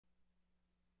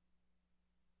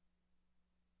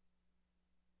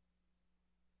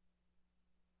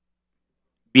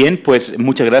Bien, pues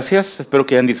muchas gracias. Espero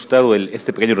que hayan disfrutado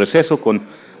este pequeño receso con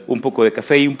un poco de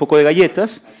café y un poco de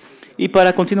galletas. Y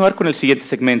para continuar con el siguiente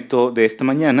segmento de esta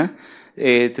mañana,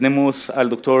 tenemos al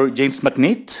doctor James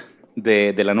McNeat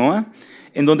de la NOAA,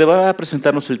 en donde va a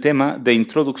presentarnos el tema de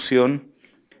introducción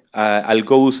al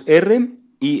GOES-R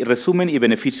y resumen y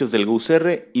beneficios del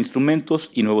GOES-R, instrumentos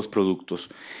y nuevos productos.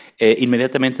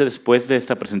 Inmediatamente después de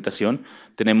esta presentación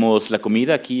tenemos la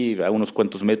comida aquí a unos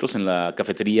cuantos metros en la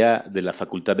cafetería de la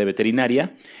Facultad de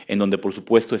Veterinaria, en donde por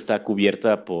supuesto está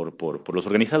cubierta por los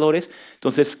organizadores.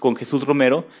 Entonces con Jesús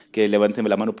Romero, que levánteme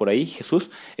la mano por ahí, Jesús,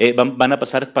 van a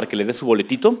pasar para que les dé su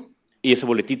boletito. Y ese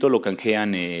boletito lo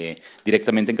canjean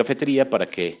directamente en cafetería para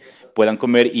que puedan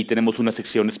comer, y tenemos una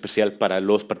sección especial para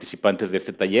los participantes de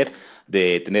este taller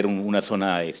de tener una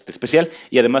zona especial.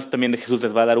 Y además también Jesús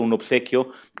les va a dar un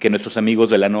obsequio que nuestros amigos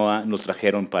de la NOAA nos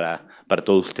trajeron para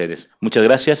todos ustedes. Muchas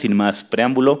gracias. Sin más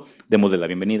preámbulo, démosle la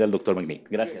bienvenida al doctor McNeat.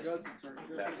 Gracias.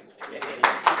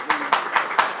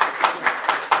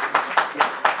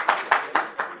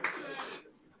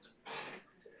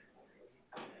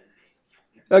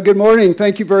 Good morning.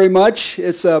 Thank you very much.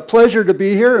 It's a pleasure to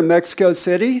be here in Mexico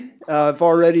City. I've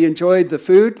already enjoyed the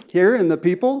food here and the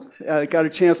people. Got a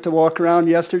chance to walk around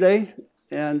yesterday,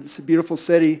 and it's a beautiful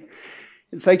city.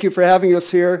 And thank you for having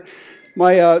us here.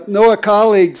 My NOAA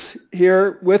colleagues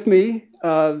here with me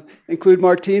include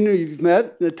Martine, who you've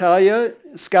met, Natalia,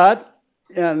 Scott,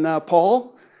 and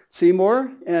Paul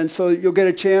Seymour. And so you'll get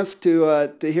a chance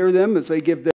to hear them as they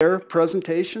give their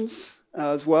presentations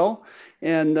as well.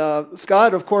 And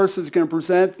Scott, of course, is going to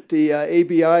present the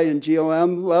ABI and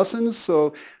GOM lessons.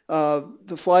 So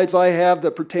the slides I have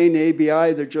that pertain to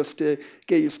ABI, they're just to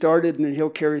get you started, and then he'll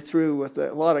carry through with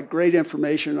a lot of great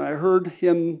information. I heard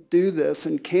him do this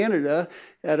in Canada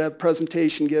at a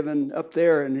presentation given up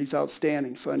there, and he's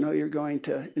outstanding. So I know you're going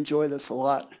to enjoy this a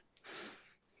lot.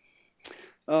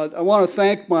 I want to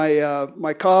thank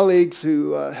my colleagues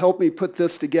who helped me put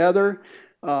this together.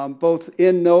 Both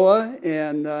in NOAA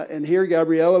and here.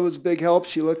 Gabriella was a big help.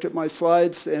 She looked at my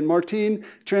slides, and Martine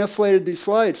translated these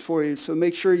slides for you. So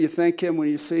make sure you thank him when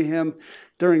you see him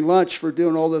during lunch for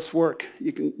doing all this work.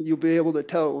 You'll be able to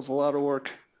tell it was a lot of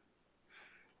work.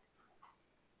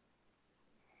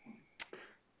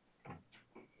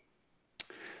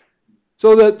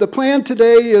 So the plan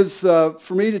today is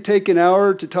for me to take an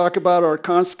hour to talk about our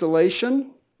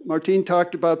constellation. Martine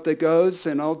talked about the GOES,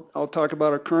 and I'll talk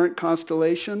about our current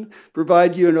constellation,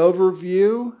 provide you an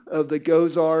overview of the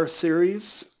GOES-R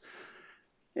series,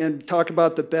 and talk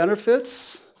about the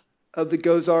benefits of the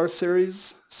GOES-R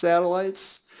series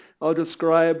satellites. I'll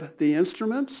describe the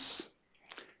instruments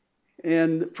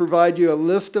and provide you a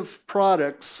list of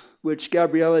products, which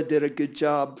Gabriella did a good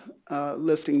job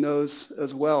listing those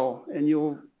as well, and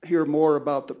you'll hear more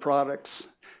about the products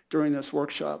during this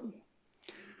workshop.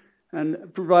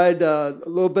 And provide a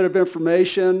little bit of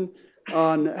information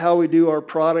on how we do our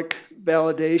product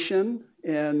validation,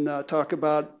 and talk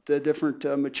about the different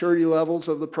maturity levels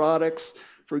of the products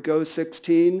for GOES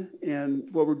 16 and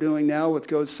what we're doing now with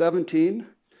GOES 17.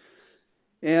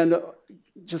 And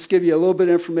just give you a little bit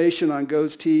of information on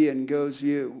GOES T and GOES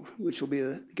U, which will be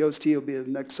GOES T will be the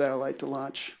next satellite to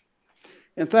launch.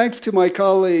 And thanks to my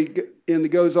colleague in the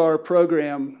GOES-R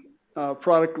program,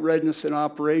 Product Readiness and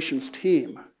Operations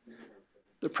team.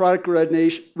 The Product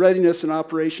Readiness and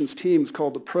Operations team is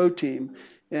called the PRO team,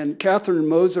 and Catherine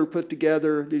Moser put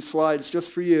together these slides just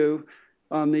for you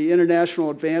on the International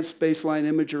Advanced Baseline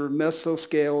Imager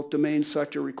Mesoscale Domain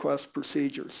Sector Request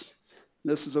Procedures.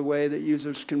 This is a way that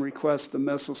users can request the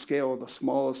mesoscale of the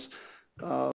smallest,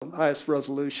 highest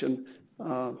resolution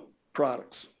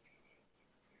products.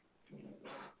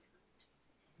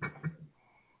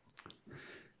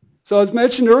 So as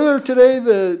mentioned earlier today,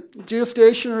 the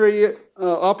geostationary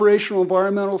operational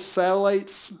environmental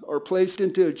satellites are placed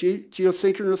into a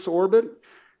geosynchronous orbit,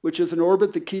 which is an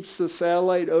orbit that keeps the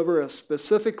satellite over a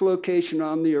specific location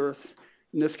on the Earth,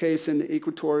 in this case in the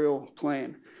equatorial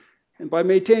plane. And by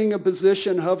maintaining a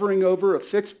position hovering over a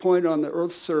fixed point on the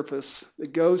Earth's surface, the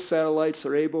GOES satellites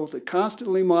are able to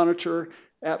constantly monitor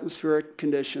atmospheric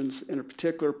conditions in a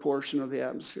particular portion of the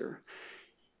atmosphere.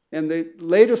 And the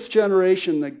latest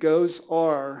generation, the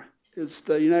GOES-R, is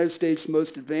the United States'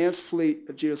 most advanced fleet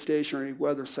of geostationary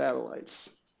weather satellites.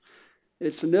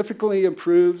 It significantly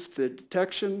improves the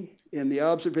detection and the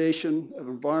observation of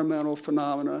environmental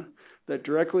phenomena that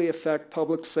directly affect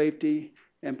public safety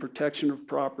and protection of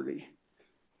property.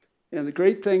 And the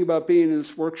great thing about being in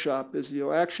this workshop is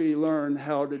you'll actually learn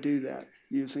how to do that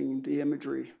using the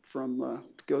imagery from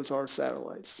GOES-R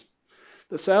satellites.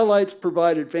 The satellites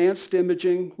provide advanced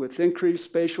imaging with increased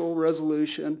spatial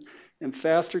resolution and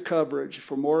faster coverage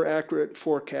for more accurate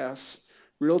forecasts,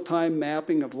 real-time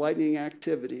mapping of lightning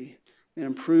activity, and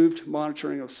improved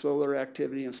monitoring of solar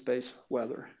activity and space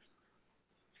weather.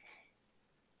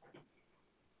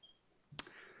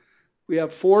 We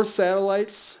have 4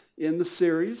 satellites in the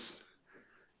series.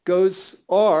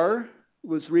 GOES-R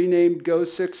was renamed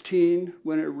GOES-16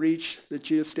 when it reached the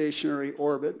geostationary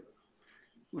orbit.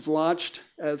 It was launched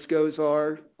as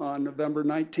GOES-R on November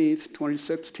 19th,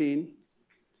 2016.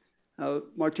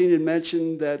 Martine had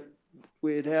mentioned that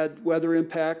we had had weather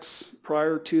impacts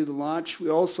prior to the launch. We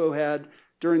also had,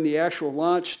 during the actual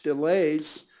launch,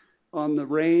 delays on the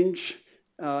range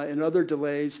and other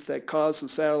delays that caused the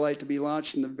satellite to be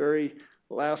launched in the very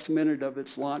last minute of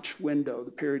its launch window,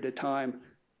 the period of time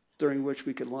during which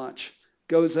we could launch.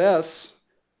 GOES-S,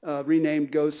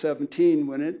 renamed GOES-17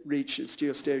 when it reached its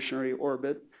geostationary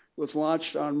orbit, was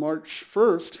launched on March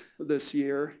 1st of this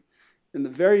year in the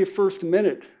very first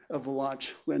minute of the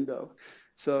launch window.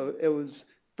 So it was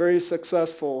very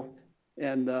successful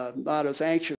and not as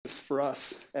anxious for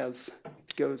us as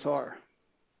GOES-R.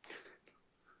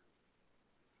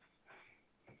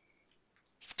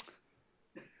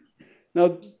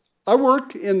 Now, I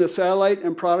work in the satellite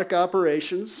and product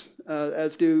operations,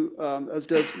 as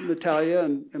does Natalia,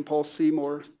 and Paul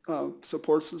Seymour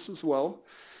supports this as well.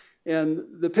 And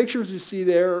the pictures you see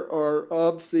there are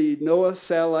of the NOAA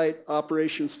Satellite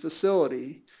Operations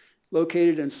Facility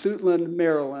located in Suitland,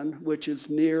 Maryland, which is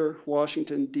near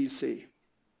Washington, D.C.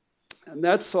 And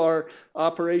that's our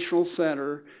operational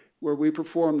center where we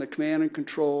perform the command and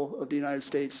control of the United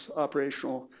States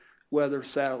operational weather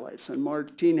satellites. And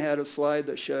Martine had a slide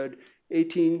that showed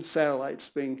 18 satellites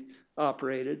being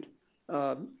operated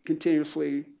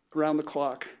continuously around the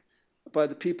clock by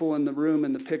the people in the room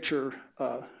in the picture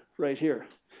right here.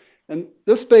 And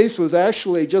this space was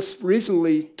actually just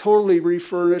recently totally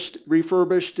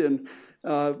refurbished, and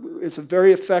it's a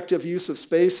very effective use of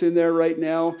space in there right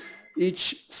now.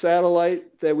 Each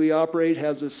satellite that we operate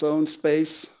has its own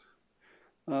space.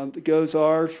 The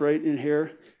GOES-R is right in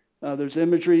here. There's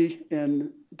imagery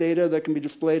and data that can be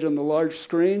displayed on the large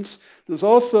screens. There's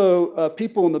also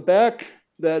people in the back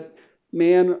that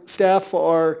staff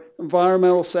our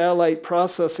Environmental Satellite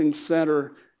Processing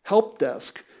Center help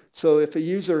desk. So if a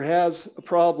user has a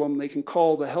problem, they can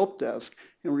call the help desk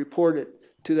and report it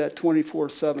to that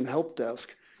 24/7 help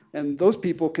desk. And those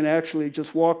people can actually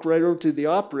just walk right over to the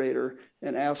operator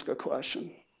and ask a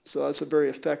question. So that's a very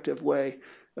effective way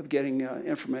of getting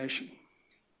information.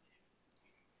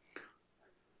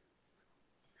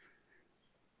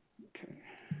 Okay.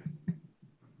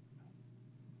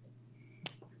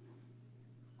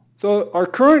 So our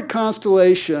current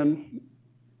constellation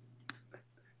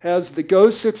has the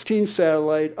GOES-16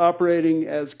 satellite operating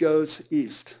as GOES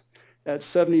East at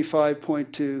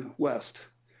 75.2 west.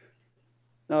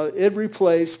 Now it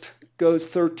replaced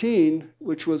GOES-13,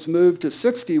 which was moved to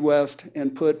 60 west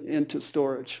and put into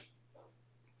storage.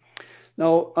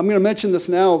 Now I'm going to mention this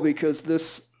now because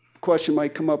this question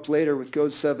might come up later with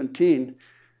GOES-17.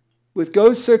 With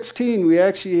GOES-16, we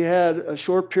actually had a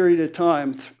short period of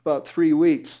time, about 3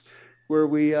 weeks, where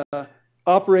we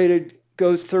operated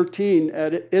GOES-13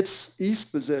 at its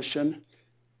east position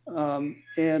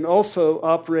and also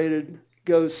operated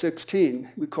GOES-16.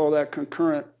 We call that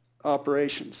concurrent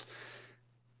operations.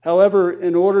 However,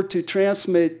 in order to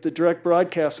transmit the direct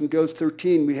broadcast from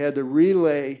GOES-13, we had to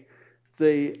relay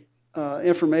the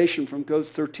information from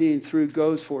GOES-13 through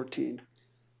GOES-14.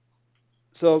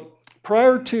 So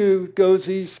prior to GOES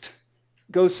East,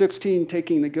 GOES-16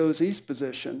 taking the GOES East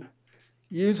position,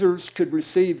 users could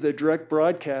receive the direct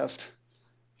broadcast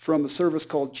from a service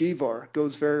called GVAR,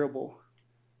 GOES Variable.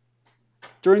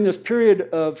 During this period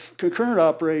of concurrent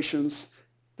operations,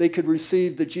 they could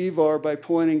receive the GVAR by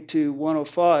pointing to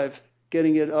 105,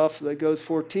 getting it off the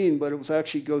GOES-14, but it was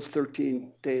actually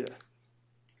GOES-13 data.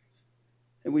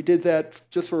 And we did that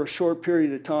just for a short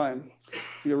period of time.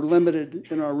 We were limited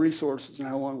in our resources and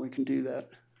how long we can do that.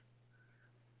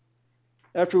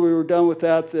 After we were done with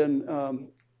that, then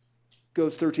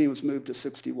GOES-13 was moved to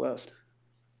 60 west.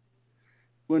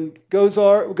 When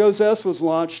GOES-S was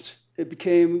launched, it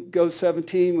became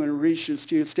GOES-17 when it reached its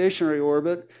geostationary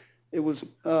orbit. It was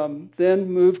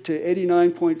then moved to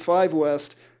 89.5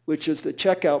 west, which is the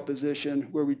checkout position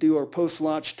where we do our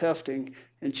post-launch testing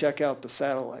and check out the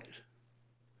satellite.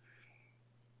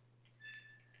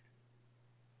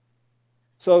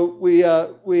 So we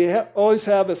always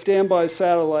have a standby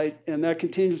satellite, and that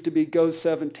continues to be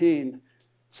GOES-17.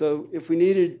 So if we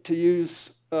needed to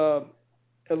use a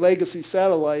legacy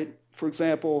satellite, for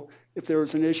example, if there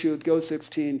was an issue with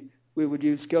GOES-16, we would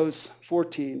use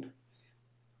GOES-14.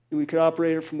 And we could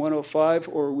operate it from 105,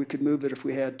 or we could move it if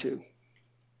we had to.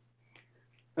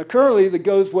 Now currently, the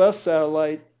GOES West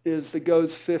satellite is the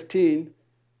GOES 15,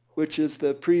 which is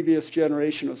the previous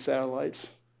generation of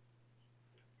satellites.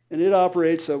 And it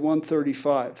operates at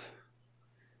 135.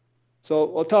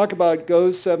 So I'll talk about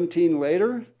GOES 17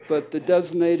 later, but the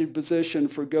designated position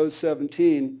for GOES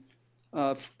 17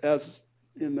 is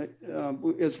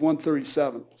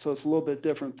 137. So it's a little bit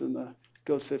different than the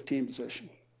GOES 15 position.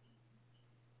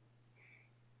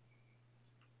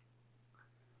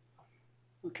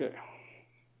 Okay.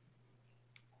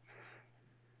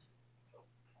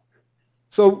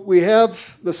 So we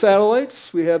have the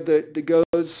satellites. We have the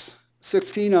GOES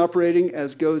 16 operating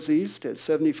as GOES East at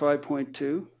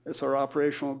 75.2. That's our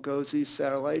operational GOES East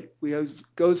satellite. We have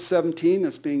GOES 17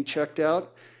 that's being checked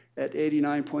out at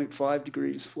 89.5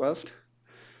 degrees west.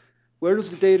 Where does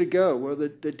the data go? Well, the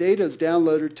data is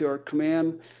downloaded to our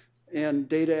command and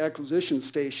data acquisition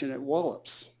station at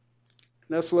Wallops.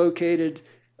 And that's located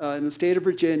in the state of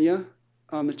Virginia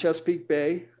on the Chesapeake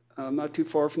Bay, not too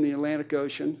far from the Atlantic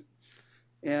Ocean,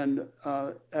 and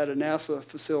at a NASA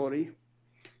facility.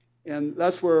 And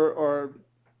that's where our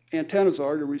antennas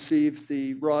are to receive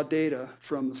the raw data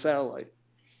from the satellite.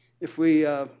 If we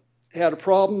had a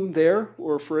problem there,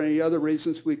 or for any other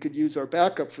reasons, we could use our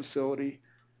backup facility,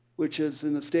 which is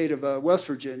in the state of West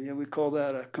Virginia. We call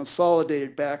that a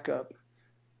consolidated backup.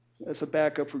 That's a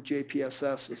backup for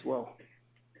JPSS as well.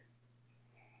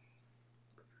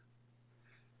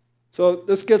 So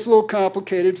this gets a little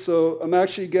complicated, so I'm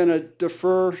actually going to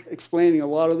defer explaining a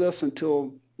lot of this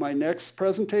until my next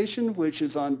presentation, which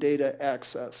is on data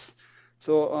access.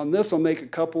 So on this, I'll make a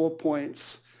couple of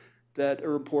points that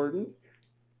are important.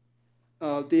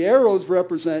 The arrows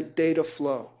represent data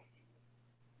flow.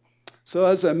 So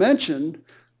as I mentioned,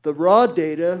 the raw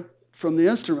data from the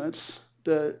instruments,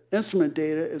 the instrument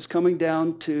data is coming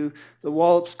down to the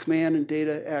Wallops Command and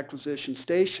Data Acquisition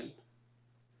Station.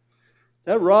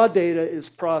 That raw data is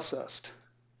processed.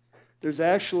 There's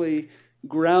actually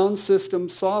ground system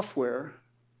software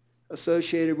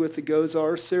associated with the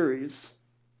GOES-R series,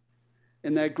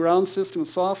 and that ground system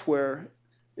software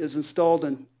is installed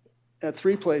at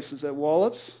 3 places: at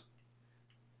Wallops,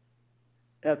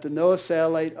 at the NOAA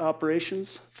Satellite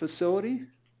Operations Facility,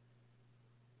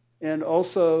 and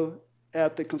also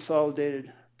at the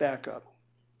Consolidated Backup.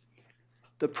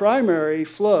 The primary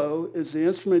flow is the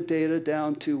instrument data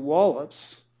down to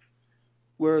Wallops,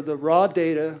 where the raw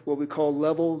data, what we call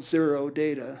level 0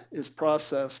 data, is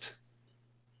processed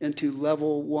into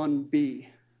level 1B.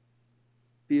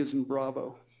 B as in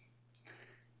Bravo.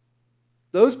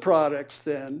 Those products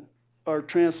then are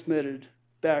transmitted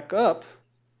back up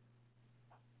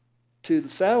to the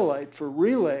satellite for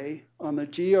relay on the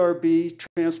GRB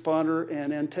transponder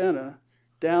and antenna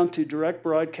down to direct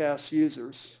broadcast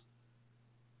users.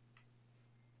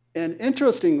 And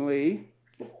interestingly,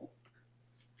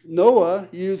 NOAA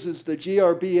uses the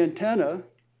GRB antenna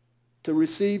to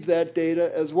receive that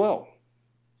data as well.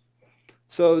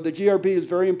 So the GRB is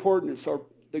very important. It's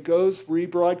the GOES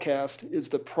rebroadcast is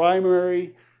the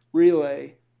primary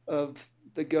relay of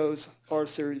the GOES R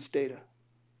series data.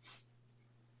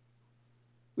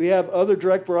 We have other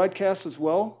direct broadcasts as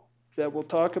well that we'll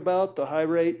talk about: the high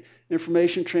rate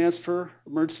information transfer,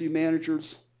 emergency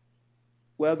managers,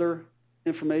 weather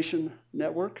information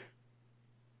network.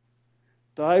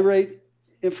 The high rate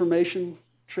information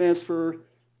transfer,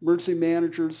 emergency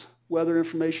managers, weather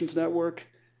information network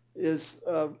is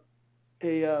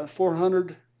a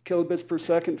 400 kilobits per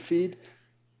second feed.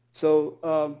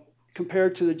 So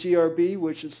compared to the GRB,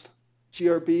 which is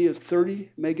GRB is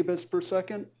 30 megabits per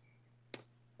second,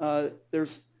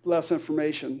 there's less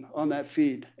information on that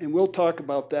feed. And we'll talk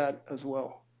about that as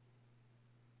well.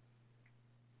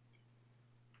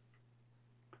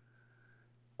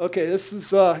 Okay, this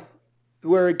is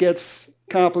where it gets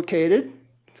complicated.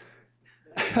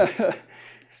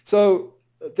 So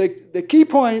the key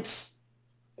points,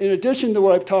 in addition to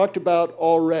what I've talked about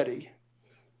already,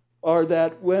 are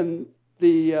that when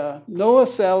the NOAA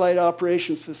Satellite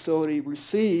Operations Facility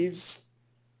receives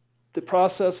the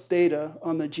processed data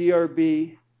on the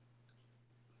GRB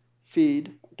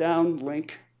feed,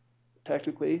 downlink,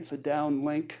 technically, it's a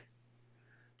downlink,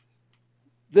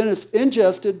 then it's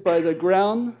ingested by the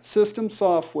ground system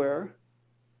software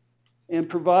and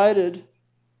provided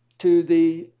to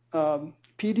the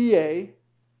PDA,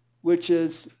 which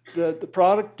is the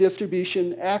product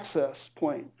distribution access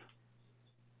point.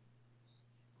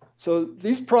 So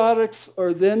these products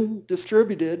are then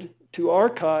distributed to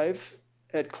archive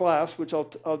at CLASS, which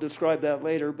I'll describe that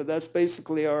later, but that's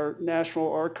basically our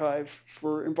national archive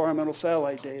for environmental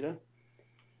satellite data.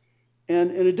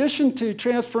 And in addition to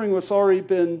transferring what's already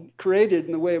been created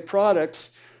in the way of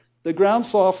products, the ground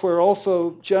software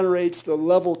also generates the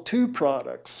level 2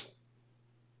 products.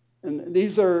 And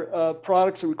these are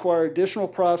products that require additional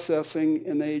processing,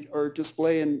 and they are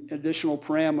displaying additional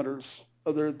parameters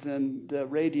other than the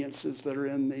radiances that are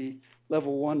in the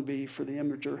level 1B for the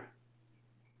imager.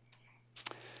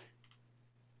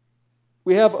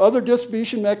 We have other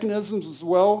distribution mechanisms as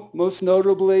well, most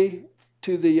notably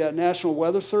to the National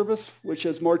Weather Service, which,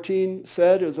 as Martine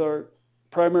said, is our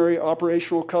primary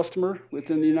operational customer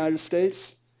within the United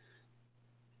States.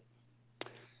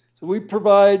 So we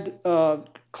provide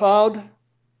cloud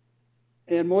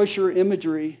and moisture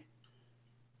imagery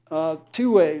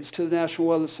 2 ways to the National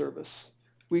Weather Service.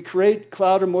 We create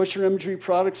cloud and moisture imagery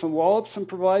products on Wallops and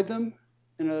provide them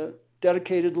in a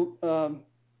dedicated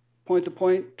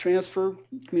point-to-point transfer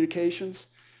communications.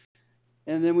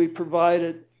 And then we provide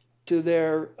it to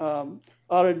their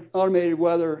automated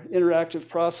weather interactive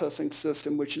processing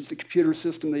system, which is the computer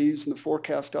system they use in the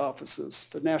forecast offices.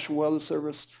 The National Weather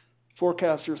Service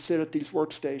forecasters sit at these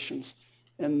workstations,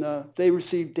 and they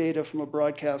receive data from a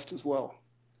broadcast as well.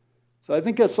 So I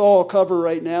think that's all I'll cover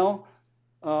right now.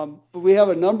 But we have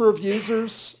a number of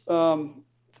users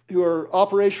who are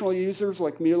operational users,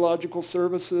 like meteorological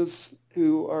services,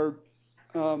 who are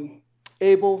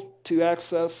able to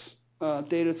access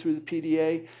data through the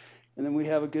PDA. And then we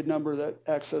have a good number that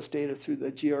access data through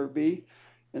the GRB.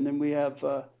 And then we have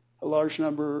a large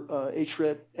number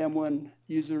HRIT M1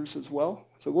 users as well.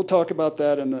 So we'll talk about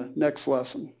that in the next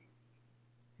lesson.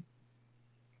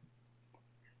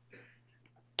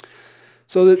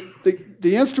 So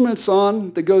the instruments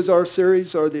on the GOES-R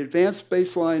series are the Advanced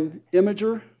Baseline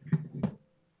Imager,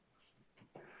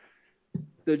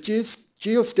 the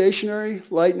Geostationary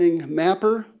Lightning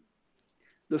Mapper,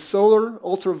 the Solar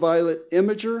Ultraviolet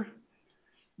Imager,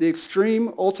 the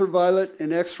Extreme Ultraviolet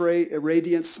and X-ray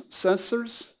Irradiance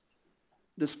Sensors,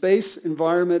 the Space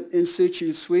Environment In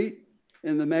Situ Suite,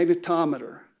 and the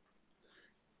Magnetometer.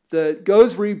 The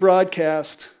GOES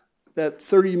rebroadcast, that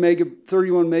 31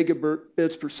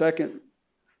 megabits per second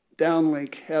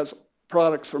downlink, has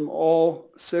products from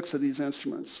all 6 of these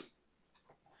instruments.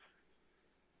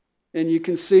 And you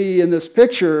can see in this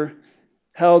picture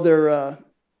how they're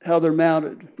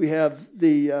mounted. We have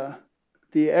the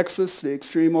EXIS, the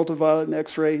Extreme Ultraviolet and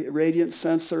X-ray Irradiance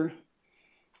Sensor,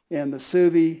 and the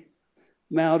SUVI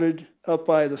mounted up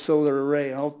by the solar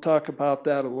array. I'll talk about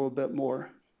that a little bit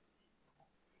more.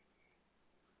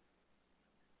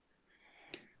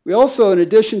 We also, in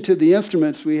addition to the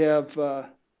instruments, we have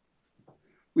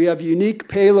unique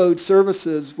payload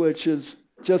services, which is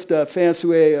just a fancy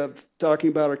way of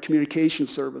talking about our communication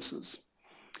services.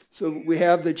 So we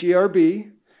have the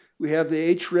GRB, we have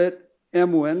the HRIT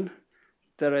MWIN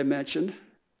that I mentioned,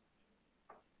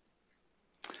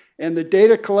 and the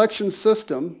data collection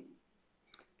system,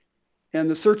 and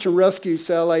the search and rescue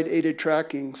satellite aided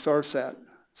tracking SARSAT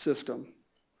system.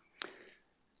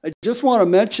 I just want to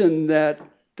mention that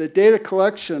the data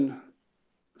collection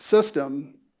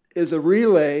system is a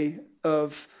relay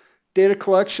of data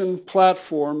collection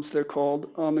platforms, they're called,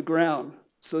 on the ground.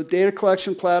 So data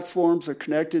collection platforms are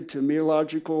connected to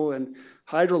meteorological and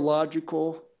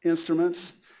hydrological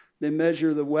instruments. They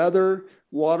measure the weather,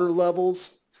 water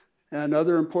levels, and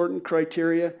other important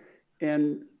criteria.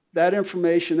 And that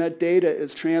information, that data,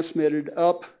 is transmitted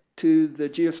up to the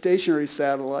geostationary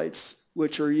satellites,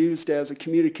 which are used as a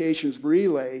communications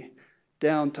relay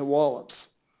down to Wallops.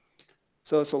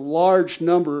 So it's a large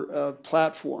number of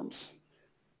platforms,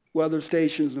 weather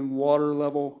stations and water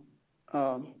level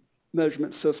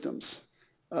measurement systems,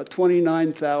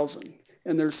 29,000.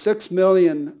 And there's 6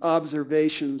 million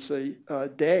observations a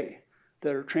day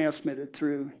that are transmitted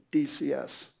through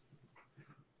DCS.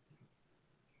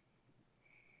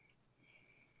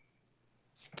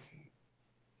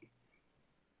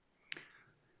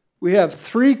 We have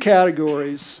 3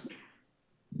 categories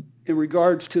in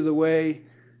regards to the way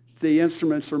the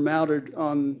instruments are mounted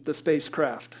on the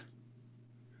spacecraft.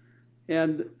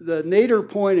 And the nadir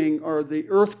pointing, or the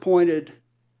Earth-pointed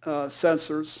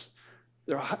sensors,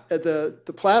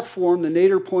 the platform, the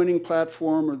nadir pointing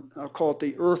platform, or I'll call it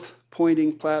the Earth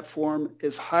pointing platform,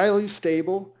 is highly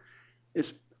stable,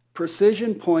 it's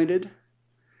precision pointed,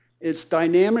 it's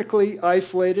dynamically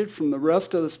isolated from the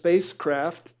rest of the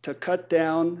spacecraft to cut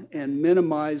down and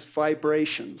minimize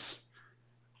vibrations.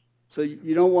 So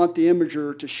you don't want the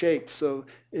imager to shake, so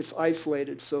it's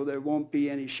isolated so there won't be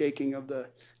any shaking of the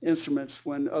instruments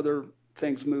when other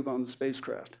things move on the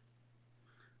spacecraft.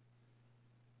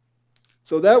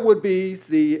 So that would be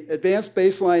the Advanced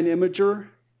Baseline Imager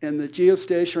and the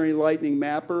Geostationary Lightning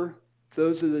Mapper.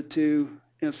 Those are the 2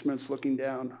 instruments looking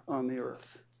down on the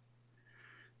Earth.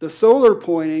 The solar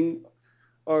pointing,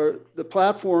 or the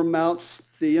platform mounts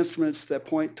the instruments that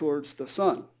point towards the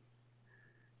sun.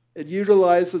 It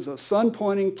utilizes a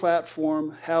sun-pointing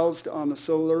platform housed on the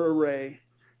solar array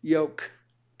yoke,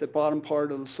 the bottom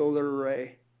part of the solar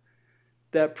array,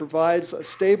 that provides a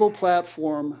stable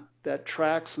platform that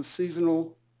tracks the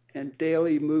seasonal and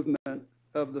daily movement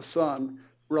of the sun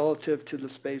relative to the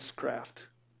spacecraft.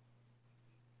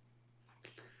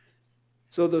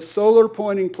 So the solar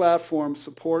pointing platform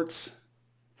supports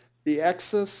the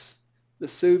EXIS, the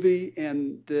SUVI,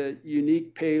 and the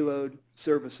unique payload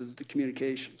services, the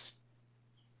communications.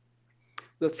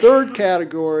 The third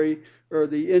category are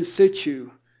the in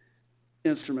situ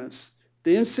instruments.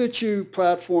 The in situ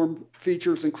platform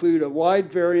features include a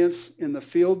wide variance in the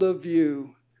field of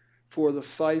view for the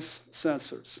SEIS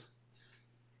sensors.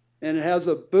 And it has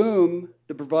a boom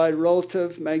to provide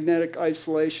relative magnetic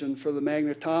isolation for the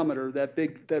magnetometer,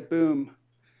 that boom.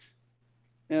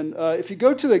 And if you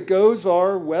go to the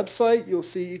GOES-R website,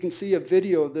 you can see a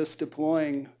video of this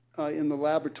deploying in the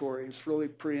laboratory. It's really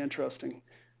pretty interesting.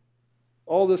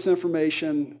 All this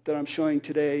information that I'm showing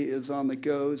today is on the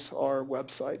GOES-R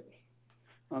website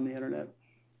on the internet.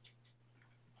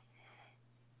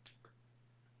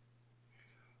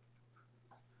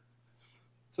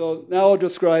 So now I'll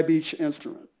describe each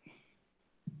instrument.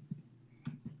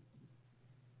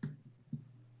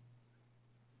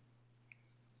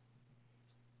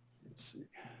 Let's see.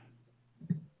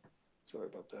 Sorry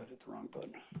about that, hit the wrong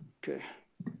button. Okay.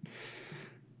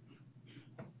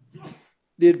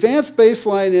 The Advanced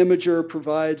Baseline Imager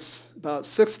provides about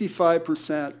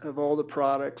 65% of all the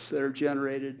products that are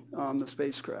generated on the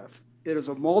spacecraft. It is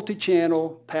a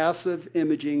multi-channel passive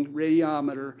imaging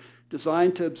radiometer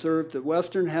designed to observe the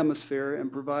Western Hemisphere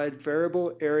and provide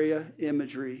variable area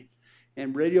imagery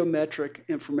and radiometric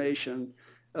information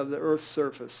of the Earth's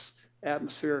surface,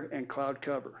 atmosphere, and cloud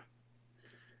cover.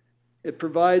 It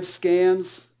provides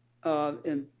scans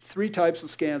in three types of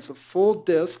scans: a full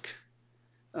disk,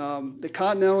 the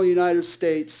continental United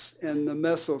States, and the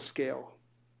mesoscale.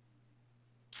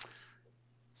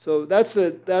 So that's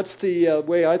the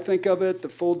way I think of it. The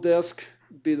full disk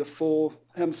would be the full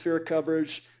hemisphere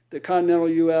coverage. The continental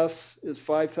U.S. is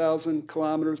 5,000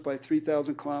 kilometers by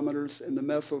 3,000 kilometers, and the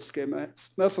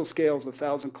mesoscale is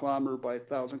 1,000 kilometers by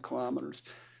 1,000 kilometers.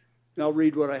 And I'll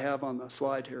read what I have on the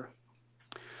slide here.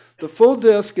 The full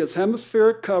disk is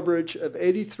hemispheric coverage of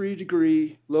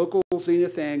 83-degree local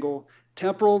zenith angle,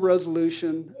 temporal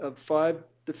resolution of 5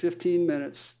 to 15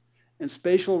 minutes, and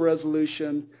spatial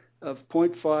resolution of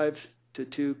 0.5 to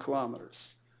 2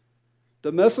 kilometers.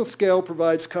 The mesoscale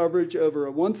provides coverage over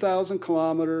a 1,000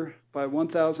 kilometer by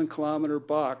 1,000 kilometer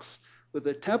box with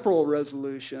a temporal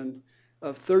resolution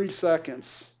of 30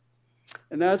 seconds.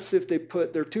 And that's if they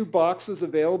put, there are two boxes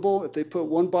available. If they put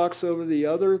one box over the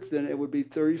other, then it would be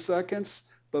 30 seconds.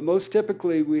 But most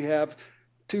typically we have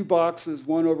two boxes,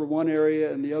 one over one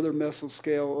area and the other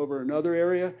mesoscale over another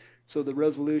area. So the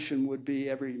resolution would be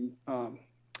every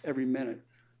minute.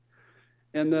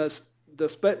 And the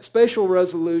spatial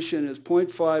resolution is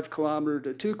 0.5 kilometer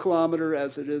to 2 kilometer,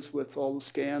 as it is with all the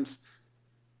scans.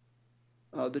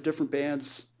 The different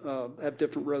bands have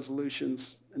different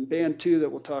resolutions. And band 2 that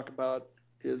we'll talk about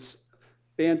is,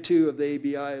 band 2 of the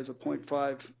ABI is a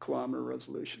 0.5 kilometer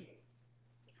resolution.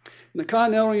 And the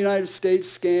continental United States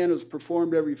scan is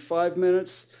performed every 5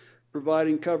 minutes,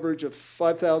 providing coverage of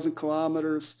 5,000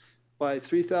 kilometers by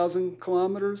 3,000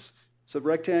 kilometers. It's a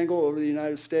rectangle over the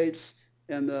United States.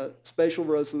 And the spatial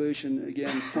resolution,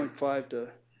 again, 0.5 to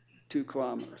 2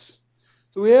 kilometers.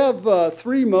 So we have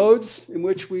three modes in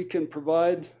which we can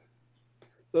provide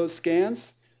those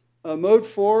scans. Mode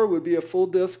 4 would be a full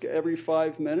disk every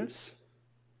 5 minutes.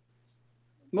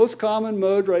 Most common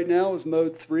mode right now is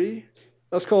mode 3.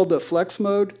 That's called the flex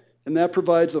mode, and that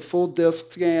provides a full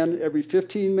disk scan every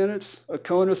 15 minutes, a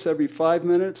CONUS every 5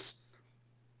 minutes,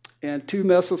 and 2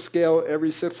 mesoscale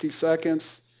every 60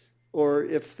 seconds. Or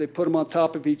if they put them on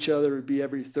top of each other, it would be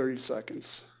every 30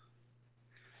 seconds.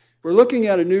 We're looking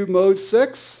at a new mode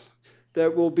 6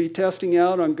 that we'll be testing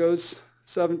out on GOES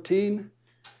 17.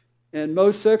 And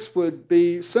mode 6 would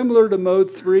be similar to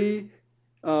mode 3.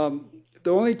 The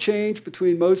only change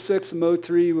between mode 6 and mode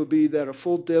 3 will be that a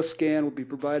full disk scan will be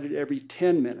provided every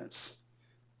 10 minutes.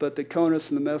 But the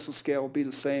CONUS and the mesoscale will be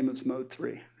the same as mode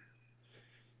 3.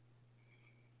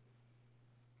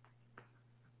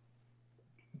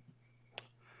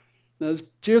 Now, as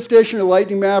geostationary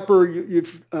lightning mapper,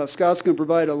 Scott's going to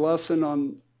provide a lesson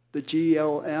on the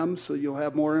GLM, so you'll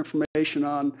have more information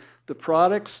on the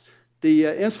products. The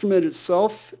instrument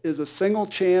itself is a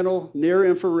single-channel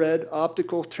near-infrared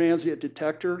optical transient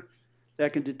detector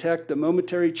that can detect the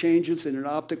momentary changes in an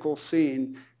optical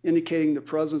scene, indicating the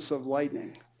presence of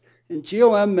lightning. And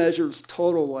GOM measures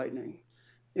total lightning,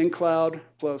 in cloud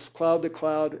plus cloud to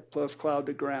cloud plus cloud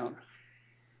to ground.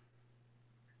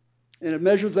 And it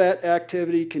measures that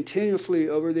activity continuously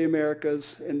over the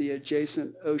Americas and the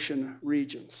adjacent ocean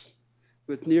regions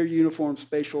with near uniform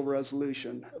spatial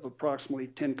resolution of approximately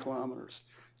 10 kilometers.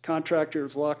 Contractor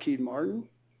is Lockheed Martin.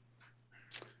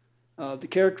 The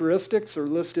characteristics are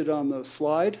listed on the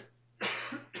slide.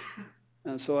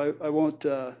 And so I won't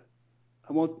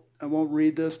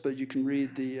read this, but you can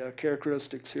read the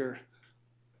characteristics here.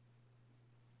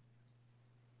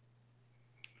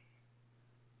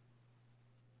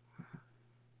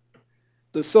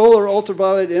 The solar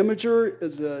ultraviolet imager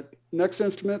is the next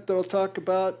instrument that I'll talk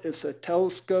about. It's a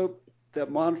telescope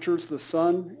that monitors the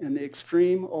sun in the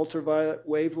extreme ultraviolet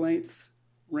wavelength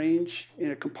range,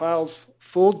 and it compiles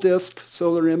full disk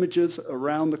solar images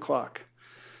around the clock.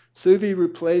 SUVI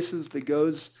replaces the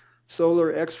GOES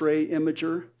solar X-ray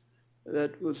imager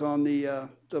that was on the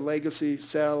legacy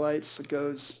satellites, the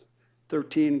GOES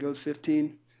 13, GOES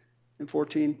 15, and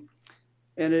 14.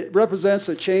 And it represents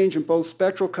a change in both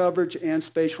spectral coverage and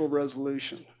spatial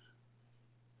resolution,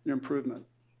 an improvement.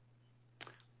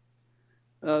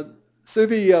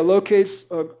 SUVI locates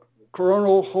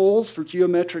coronal holes for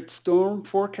geometric storm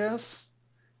forecasts,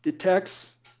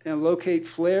 detects and locates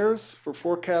flares for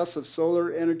forecasts of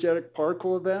solar energetic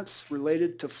particle events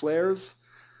related to flares,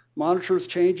 monitors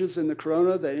changes in the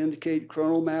corona that indicate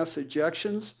coronal mass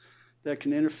ejections that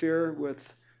can interfere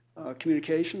with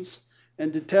communications,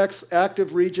 and detects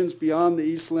active regions beyond the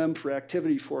east limb for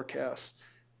activity forecasts,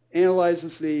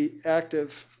 analyzes the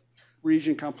active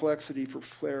region complexity for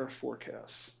flare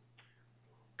forecasts.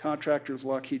 Contractor is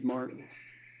Lockheed Martin.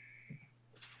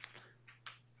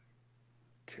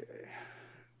 Okay.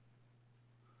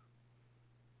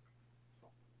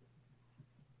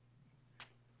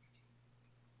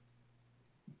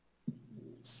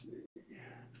 Let's see.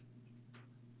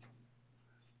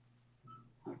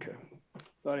 Okay.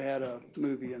 Thought I had a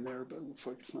movie in there, but it looks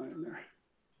like it's not in there.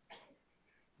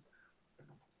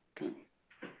 Okay.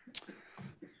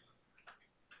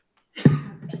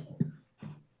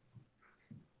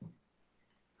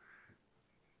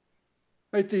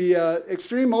 Right, the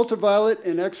extreme ultraviolet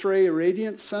and X-ray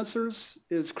irradiance sensors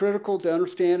is critical to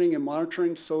understanding and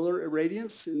monitoring solar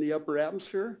irradiance in the upper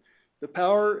atmosphere, the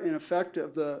power and effect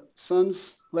of the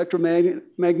sun's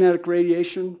electromagnetic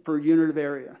radiation per unit of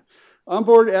area.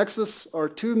 Onboard EXIS are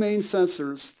two main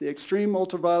sensors, the extreme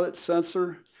ultraviolet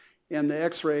sensor and the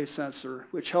X-ray sensor,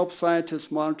 which help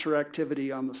scientists monitor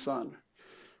activity on the sun.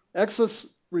 EXIS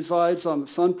resides on the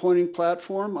sun-pointing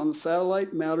platform on the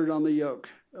satellite mounted on the yoke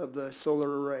of the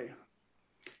solar array.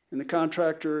 And the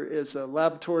contractor is a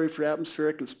laboratory for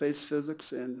atmospheric and space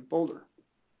physics in Boulder.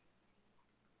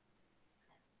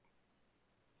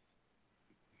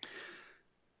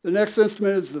 The next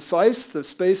instrument is the SICE, the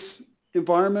Space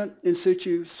Environment In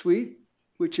Situ Suite,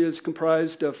 which is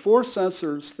comprised of 4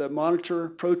 sensors that monitor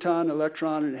proton,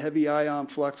 electron, and heavy ion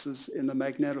fluxes in the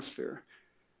magnetosphere.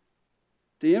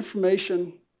 The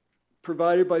information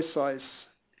provided by SICE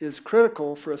is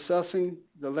critical for assessing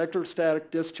the electrostatic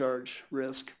discharge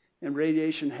risk and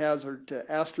radiation hazard to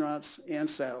astronauts and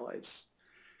satellites.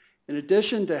 In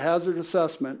addition to hazard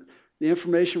assessment, the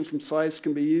information from SICE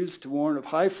can be used to warn of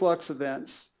high flux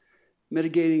events,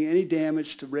 mitigating any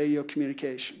damage to radio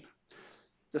communication.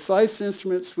 The SICE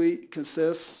instrument suite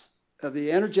consists of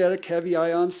the energetic heavy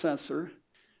ion sensor,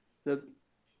 the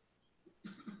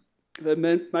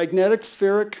magnetic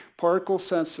spheric particle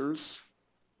sensors,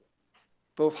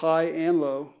 both high and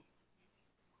low,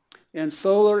 and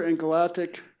solar and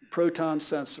galactic proton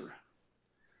sensor.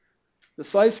 The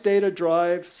SICE data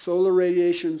drive solar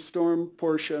radiation storm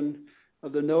portion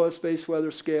of the NOAA space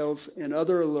weather scales and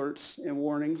other alerts and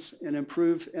warnings and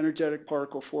improve energetic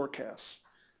particle forecasts.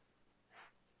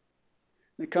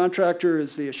 The contractor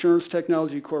is the Assurance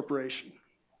Technology Corporation.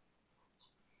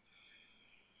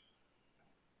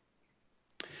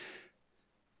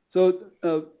 So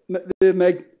the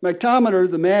magnetometer,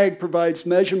 the MAG, provides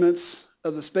measurements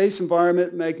of the space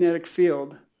environment magnetic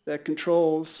field that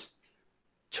controls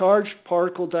charged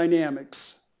particle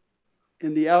dynamics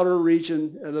in the outer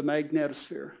region of the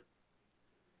magnetosphere.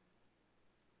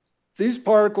 These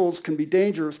particles can be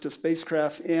dangerous to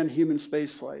spacecraft and human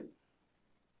spaceflight.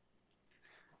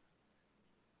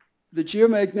 The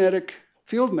geomagnetic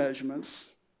field measurements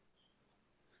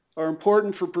are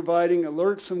important for providing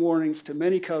alerts and warnings to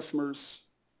many customers,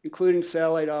 including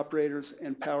satellite operators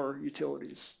and power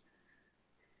utilities.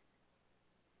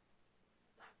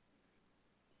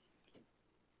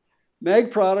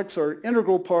 MAG products are an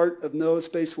integral part of NOAA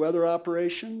space weather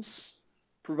operations,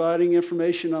 providing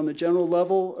information on the general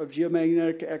level of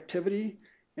geomagnetic activity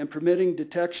and permitting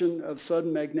detection of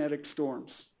sudden magnetic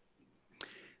storms.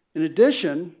 In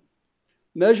addition,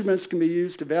 measurements can be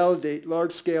used to validate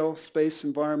large-scale space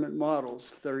environment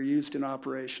models that are used in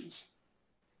operations.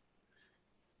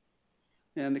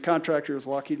 And the contractor is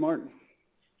Lockheed Martin.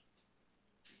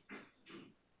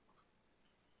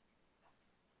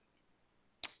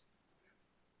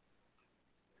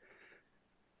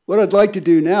 What I'd like to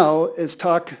do now is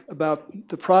talk about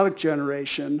the product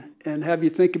generation and have you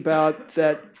think about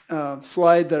that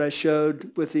slide that I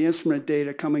showed with the instrument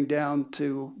data coming down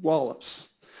to wallops.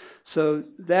 So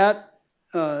that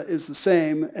is the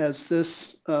same as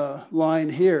this line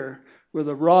here, where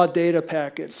the raw data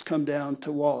packets come down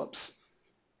to wallops.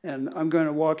 And I'm going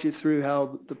to walk you through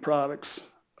how the products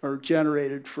are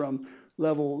generated from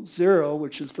level 0,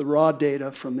 which is the raw data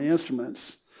from the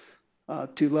instruments,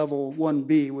 to level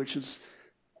 1B, which is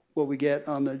what we get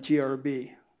on the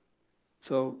GRB.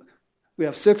 So we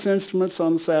have 6 instruments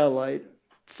on the satellite.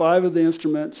 5 of the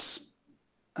instruments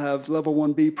have level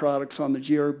 1B products on the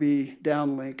GRB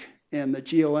downlink, and the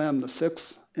GOM, the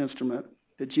 6th instrument,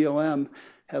 the GOM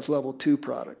has level 2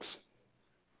 products.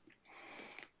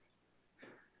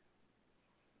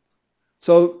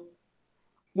 So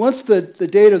once the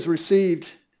data is received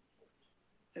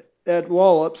at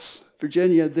Wallops,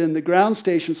 Virginia, then the ground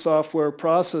station software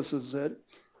processes it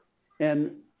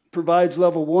and provides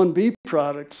level 1B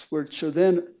products, which are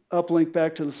then uplinked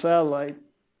back to the satellite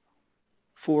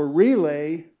for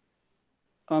relay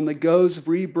on the GOES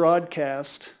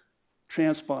rebroadcast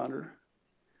transponder.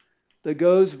 The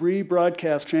GOES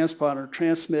rebroadcast transponder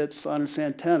transmits on its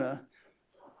antenna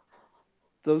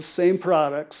those same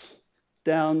products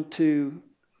down to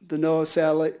the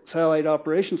NOAA satellite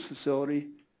operations facility.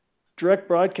 Direct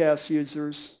broadcast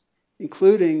users,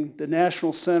 including the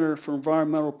National Center for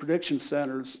Environmental Prediction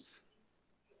Centers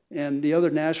and the other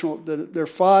national, there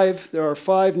are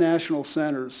 5 national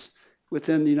centers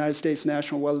within the United States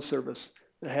National Weather Service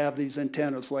that have these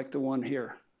antennas like the one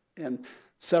here, and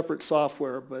separate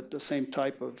software, but the same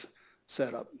type of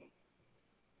setup.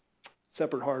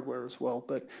 Separate hardware as well,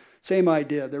 but same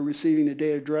idea. They're receiving the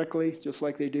data directly, just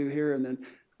like they do here, and then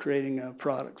creating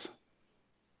products.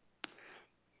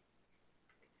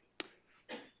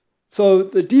 So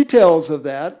the details of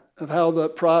that, of how the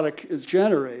product is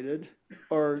generated,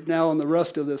 are now on the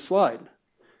rest of this slide.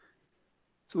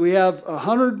 So we have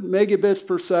 100 megabits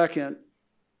per second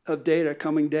of data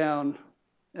coming down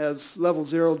as level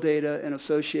 0 data and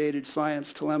associated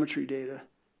science telemetry data.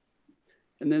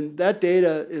 And then that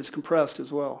data is compressed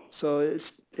as well. So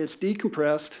it's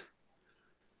decompressed,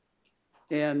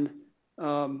 and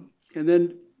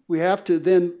then we have to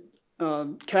then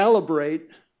calibrate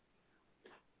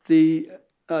the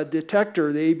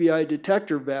detector, the ABI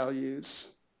detector values,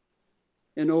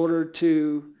 in order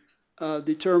to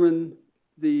determine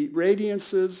the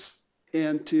radiances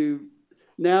and to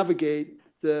navigate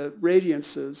the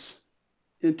radiances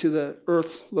into the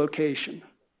Earth's location.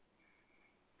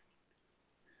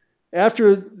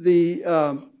 After the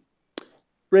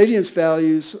radiance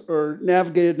values are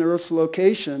navigated in Earth's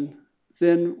location,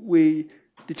 then we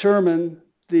determine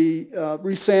the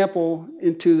resample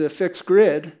into the fixed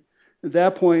grid. At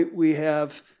that point, we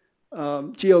have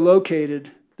geolocated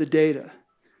the data.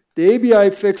 The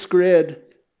ABI fixed grid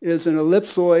is an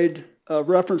ellipsoid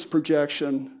reference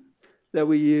projection that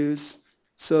we use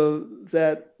so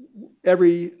that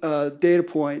every data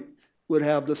point would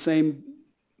have the same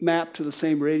map to the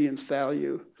same radiance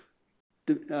value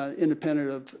independent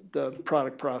of the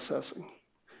product processing.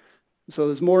 So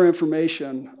there's more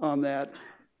information on that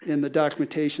in the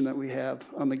documentation that we have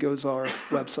on the GOES-R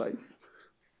website.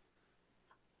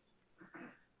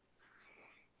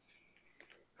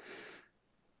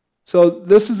 So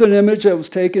this is an image that was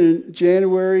taken in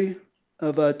January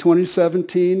of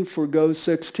 2017 for GOES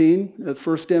 16, the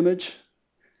first image,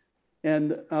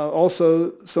 and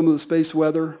also some of the space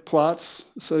weather plots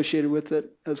associated with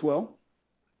it as well.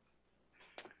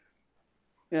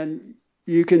 And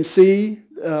you can see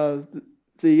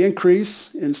the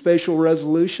increase in spatial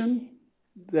resolution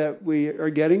that we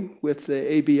are getting with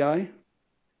the ABI.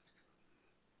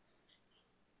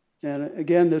 And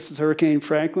again, this is Hurricane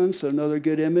Franklin, so another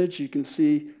good image. You can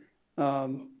see a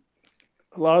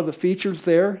lot of the features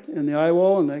there in the eye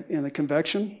wall and the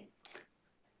convection.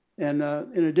 And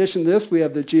in addition to this, we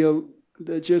have the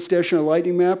geostationary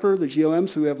lightning mapper, the GOM,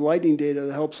 so we have lightning data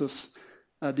that helps us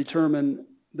determine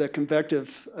the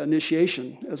convective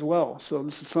initiation as well. So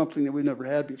this is something that we've never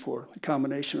had before, the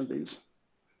combination of these.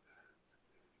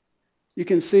 You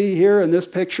can see here in this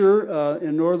picture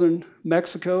in northern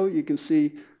Mexico, you can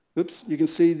see,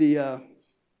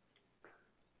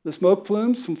 the smoke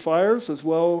plumes from fires as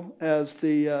well as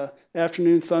the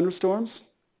afternoon thunderstorms,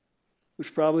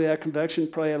 which probably that convection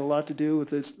probably had a lot to do with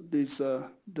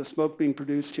the smoke being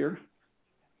produced here.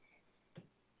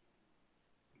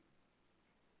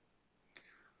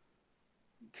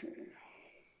 Okay.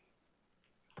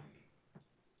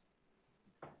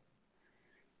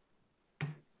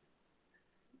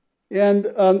 And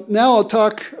now I'll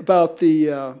talk about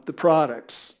the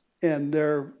products and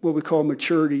their what we call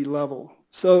maturity level.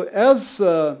 So as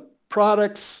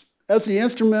products, as the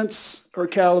instruments are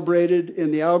calibrated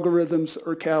and the algorithms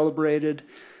are calibrated,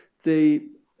 the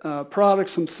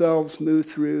products themselves move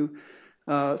through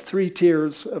 3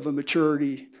 tiers of a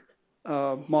maturity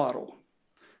model.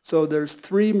 So there's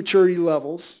 3 maturity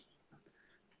levels,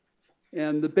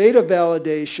 and the beta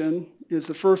validation is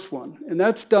the first one, and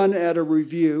that's done at a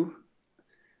review.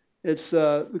 It's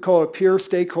we call it a peer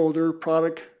stakeholder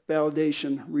product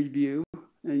validation review,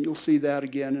 and you'll see that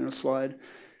again in a slide.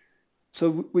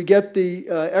 So we get the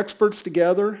experts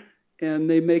together, and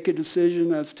they make a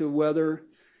decision as to whether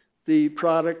the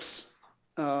products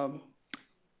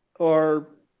are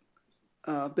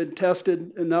been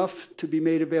tested enough to be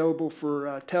made available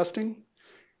for testing.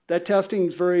 That testing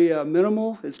is very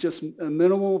minimal. It's just a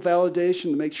minimal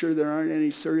validation to make sure there aren't any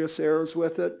serious errors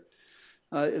with it.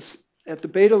 It's at the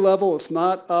beta level, it's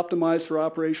not optimized for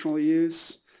operational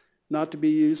use, not to be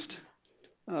used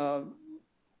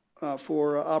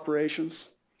for operations.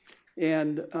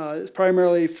 And it's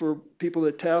primarily for people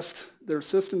that test their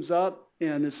systems out,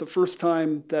 and it's the first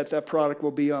time that that product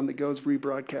will be on the GOES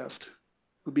rebroadcast.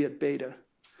 Will be at beta.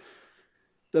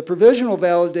 The provisional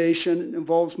validation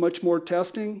involves much more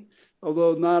testing,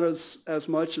 although not as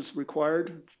much as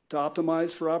required to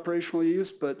optimize for operational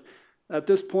use, but at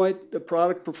this point, the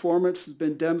product performance has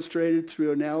been demonstrated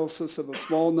through analysis of a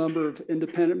small number of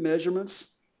independent measurements,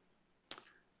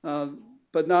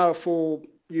 but not a full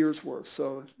year's worth.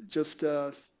 So just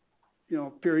a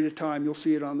period of time, you'll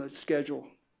see it on the schedule.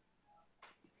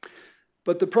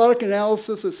 But the product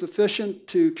analysis is sufficient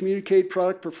to communicate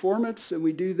product performance, and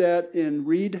we do that in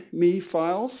README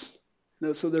files.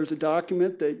 So there's a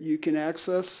document that you can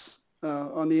access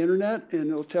on the internet, and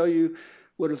it'll tell you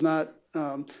what is not,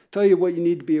 tell you what you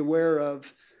need to be aware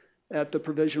of at the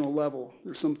provisional level.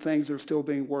 There's some things that are still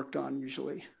being worked on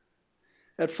usually.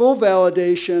 At full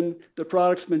validation, the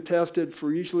product's been tested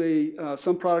for usually,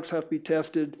 some products have to be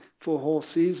tested for a whole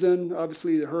season.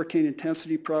 Obviously, the hurricane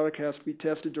intensity product has to be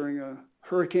tested during a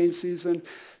hurricane season.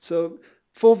 So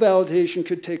full validation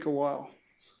could take a while.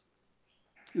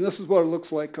 And this is what it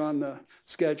looks like on the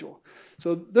schedule.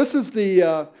 So this is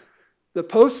the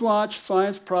post-launch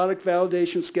science product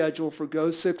validation schedule for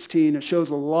GOES 16. It shows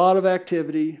a lot of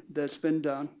activity that's been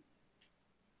done.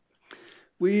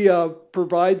 We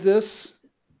provide this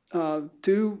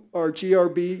to our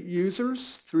GRB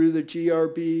users through the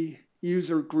GRB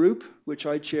user group, which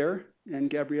I chair, and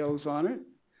Gabrielle is on it.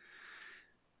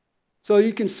 So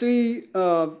you can see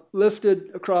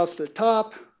listed across the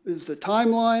top is the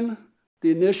timeline, the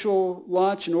initial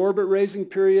launch and orbit raising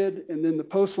period, and then the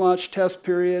post-launch test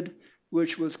period,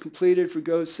 which was completed for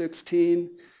GOES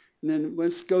 16. And then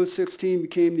once GOES 16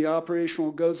 became the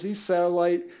operational GOES East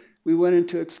satellite, we went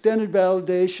into extended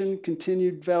validation,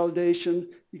 continued validation.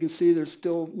 You can see there's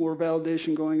still more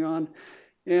validation going on,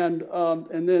 and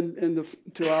then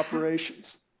to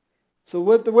operations.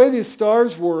 So the way these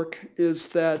stars work is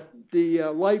that the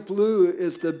light blue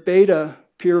is the beta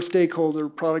peer stakeholder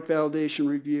product validation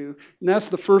review, and that's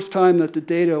the first time that the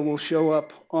data will show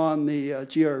up on the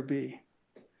GRB.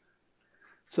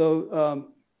 So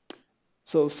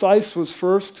SICE was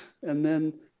first, and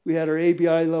then we had our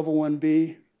ABI level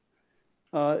 1B,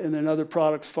 and then other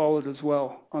products followed as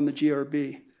well on the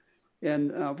GRB.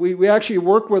 And we actually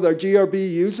work with our GRB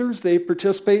users. They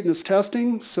participate in this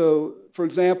testing. So, for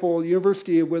example,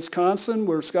 University of Wisconsin,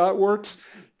 where Scott works,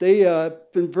 they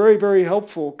have been very, very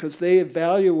helpful because they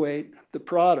evaluate the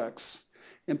products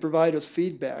and provide us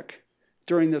feedback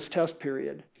during this test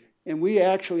period. And we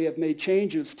actually have made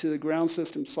changes to the ground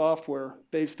system software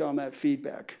based on that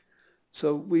feedback.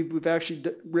 So we've actually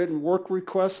written work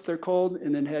requests, they're called,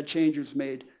 and then had changes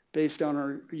made based on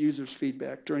our users'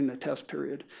 feedback during the test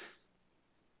period.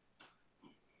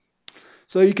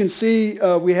 So you can see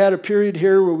we had a period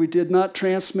here where we did not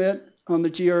transmit on the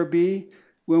GRB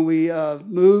when we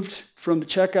moved from the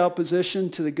checkout position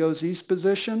to the GOES East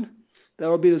position. That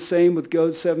will be the same with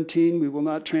GOES 17. We will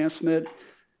not transmit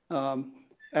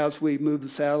as we move the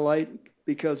satellite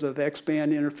because of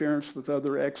X-band interference with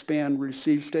other X-band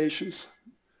receive stations.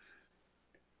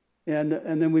 And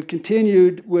then we've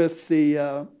continued with the,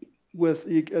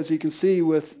 as you can see,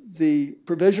 with the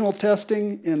provisional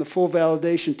testing and the full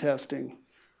validation testing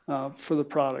for the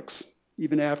products,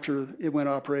 even after it went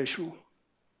operational.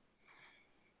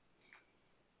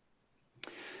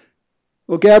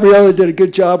 Well, Gabriella did a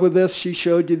good job with this. She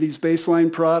showed you these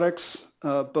baseline products,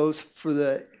 both for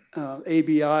the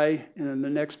ABI, and on the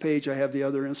next page I have the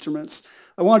other instruments.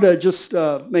 I wanted to just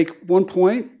make one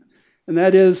point, and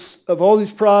that is, of all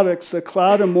these products, the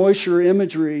cloud and moisture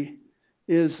imagery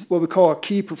is what we call a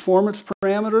key performance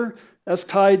parameter. That's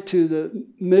tied to the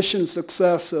mission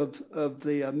success of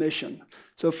the mission.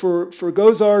 So for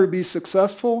GOES-R to be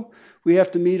successful, we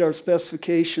have to meet our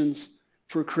specifications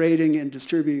for creating and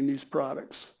distributing these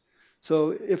products.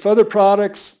 So if other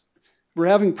products, we're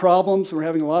having problems, we're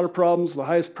having a lot of problems, the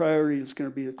highest priority is going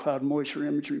to be the cloud moisture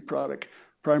imagery product,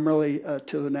 primarily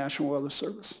to the National Weather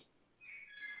Service.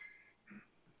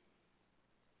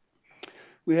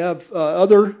 We have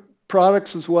other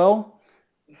products as well.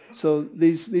 So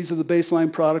these are the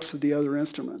baseline products of the other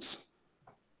instruments.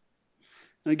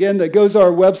 And again, the GOES-R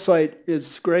website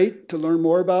is great to learn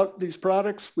more about these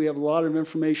products. We have a lot of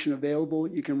information available.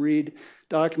 You can read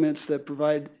documents that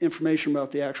provide information about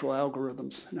the actual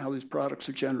algorithms and how these products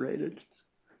are generated.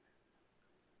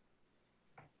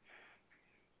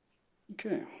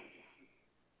 Okay.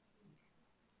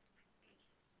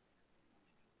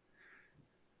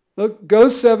 Look,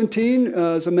 GOES 17,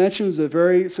 as I mentioned, was a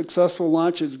very successful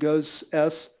launch as GOES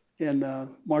S in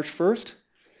March 1st.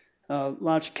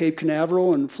 Launched at Cape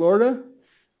Canaveral in Florida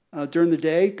during the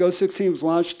day. GOES 16 was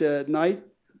launched at night,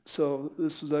 so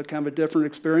this was a kind of a different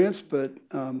experience, but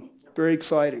very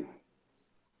exciting.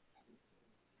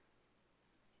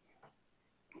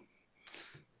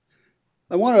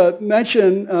 I want to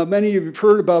mention, many of you have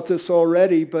heard about this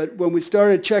already, but when we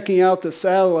started checking out the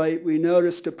satellite, we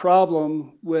noticed a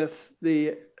problem with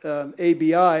the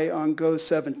ABI on GOES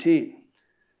 17.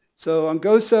 So on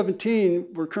GOES 17,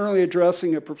 we're currently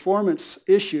addressing a performance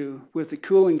issue with the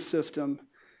cooling system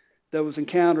that was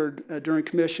encountered during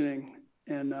commissioning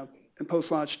and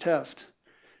post-launch test.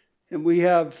 And we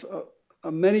have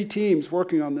many teams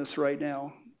working on this right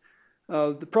now.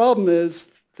 The problem is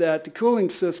that the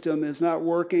cooling system is not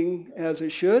working as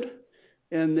it should,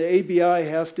 and the ABI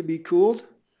has to be cooled.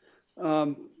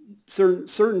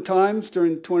 Certain times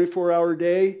during the 24-hour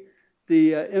day,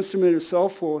 the instrument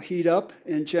itself will heat up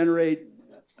and generate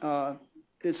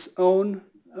its own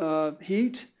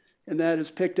heat, and that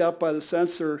is picked up by the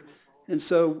sensor, and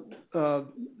so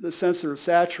the sensor is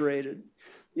saturated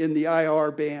in the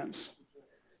IR bands.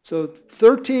 So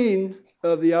 13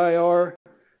 of the IR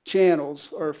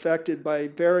channels are affected by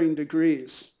varying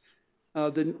degrees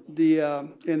in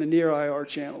the near IR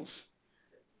channels.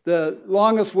 The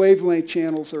longest wavelength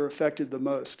channels are affected the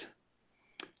most.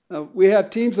 We have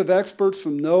teams of experts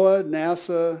from NOAA,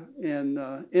 NASA,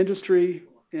 and industry,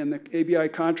 and the ABI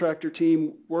contractor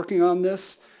team working on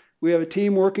this. We have a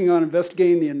team working on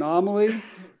investigating the anomaly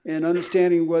and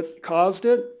understanding what caused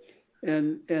it.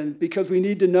 And because we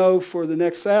need to know for the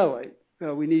next satellite,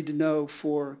 we need to know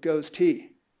for GOES-T.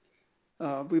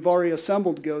 We've already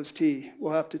assembled GOES-T.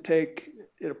 We'll have to take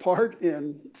it apart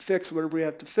and fix whatever we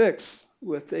have to fix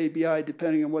with the ABI,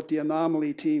 depending on what the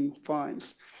anomaly team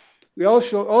finds. We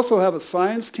also have a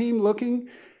science team looking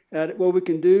at what we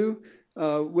can do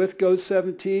with GOES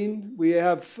 17. We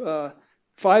have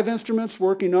 5 instruments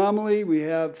working nominally. We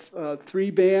have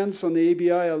 3 bands on the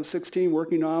ABI out of 16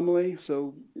 working nominally.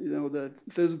 So, you know, the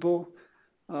visible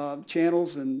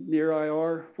channels and near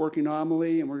IR working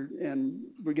nominally, and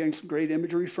we're getting some great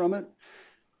imagery from it.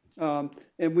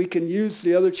 And we can use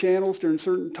the other channels during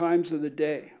certain times of the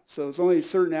day. So it's only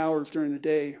certain hours during the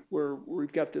day where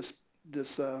we've got this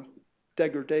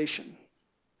degradation.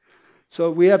 So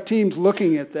we have teams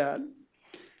looking at that.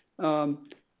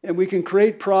 And we can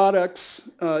create products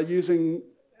using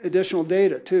additional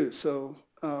data too. So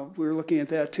we're looking at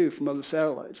that too from other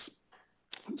satellites.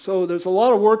 So there's a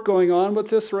lot of work going on with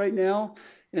this right now.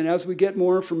 And as we get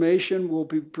more information, we'll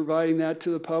be providing that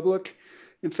to the public.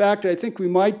 In fact, I think we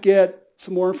might get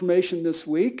some more information this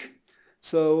week.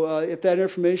 So if that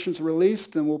information is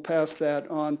released, then we'll pass that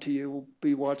on to you. We'll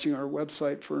be watching our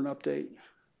website for an update.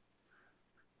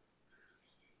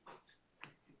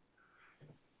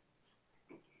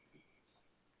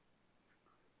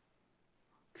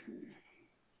 Okay.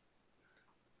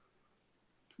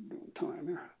 Time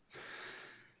here.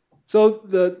 So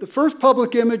the first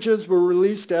public images were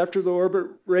released after the orbit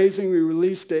raising. We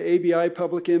released the ABI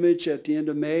public image at the end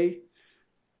of May.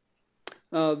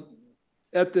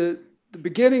 At the the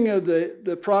beginning of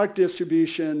the product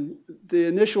distribution, the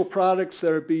initial products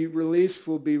that are be released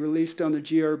will be released on the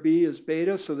GRB as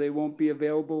beta, so they won't be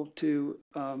available to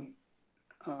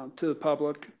the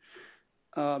public.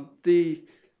 The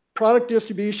product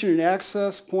distribution and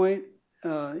access point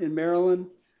in Maryland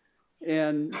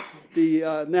and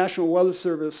the National Weather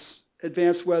Service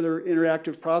Advanced Weather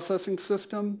Interactive Processing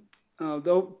System,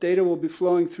 though data will be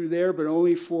flowing through there, but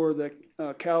only for the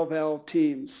CalVal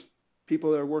teams,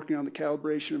 people that are working on the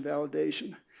calibration and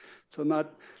validation. So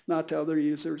not to other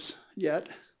users yet.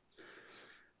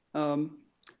 And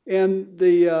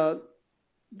the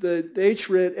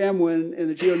HRIT, MWIN, and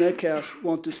the GeoNetcast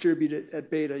won't distribute it at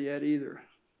beta yet either.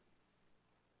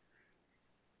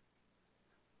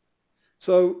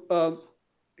 So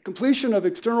completion of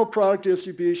external product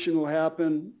distribution will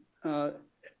happen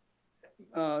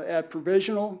at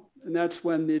provisional, and that's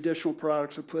when the additional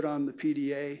products are put on the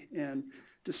PDA and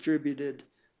distributed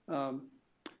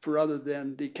for other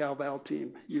than the CalVal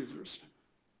team users.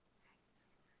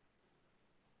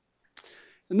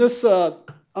 And this, I'm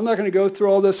not going to go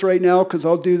through all this right now because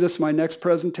I'll do this in my next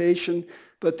presentation,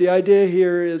 but the idea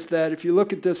here is that if you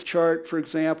look at this chart, for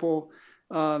example,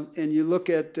 and you look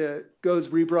at GOES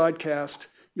rebroadcast,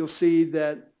 you'll see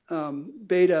that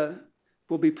beta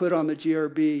will be put on the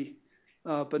GRB,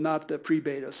 but not the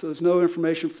pre-beta. So there's no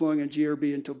information flowing in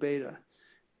GRB until beta.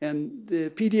 And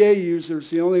the PDA users,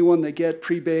 the only one that get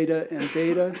pre-beta and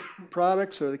beta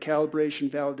products are the calibration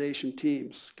validation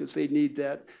teams, because they need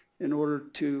that in order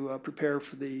to prepare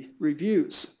for the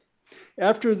reviews.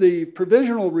 After the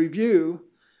provisional review,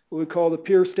 what we call the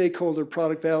peer stakeholder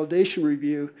product validation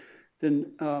review,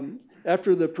 then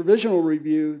after the provisional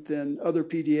review, then other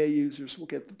PDA users will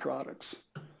get the products.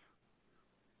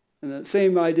 And the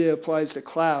same idea applies to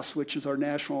CLASS, which is our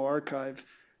national archive.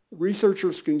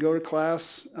 Researchers can go to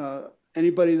CLASS.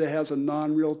 Anybody that has a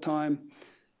non-real-time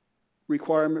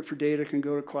requirement for data can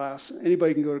go to CLASS.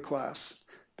 Anybody can go to CLASS.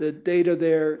 The data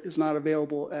there is not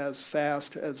available as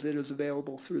fast as it is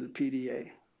available through the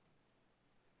PDA.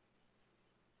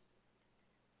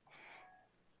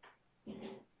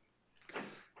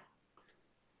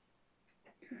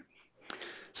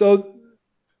 So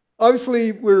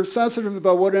obviously we're sensitive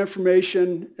about what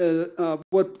information,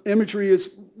 what imagery is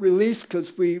released,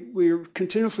 because we're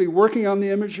continuously working on the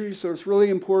imagery, so it's really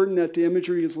important that the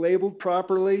imagery is labeled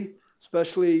properly,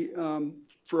 especially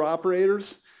for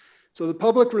operators. So the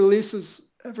public releases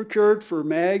have occurred for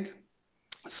MAG,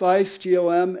 SICE,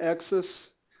 GOM,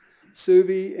 EXIS,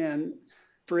 SUVI, and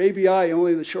for ABI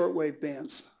only the shortwave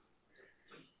bands.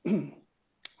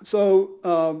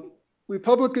 So we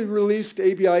publicly released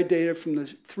ABI data from the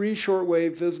 3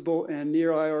 shortwave, visible, and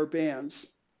near IR bands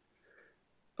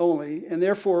only, and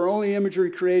therefore only imagery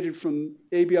created from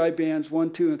ABI bands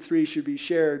 1, 2, and 3 should be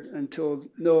shared until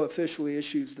NOAA officially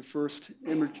issues the first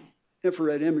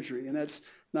infrared imagery, and that's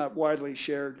not widely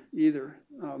shared either.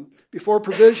 Before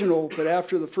provisional, but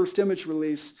after the first image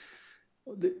release,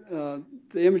 the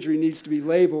imagery needs to be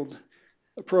labeled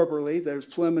appropriately, that is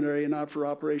preliminary and not for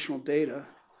operational data,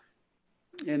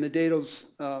 and the data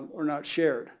are not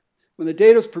shared. When the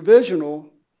data is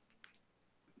provisional,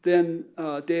 then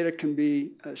data can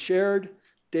be shared.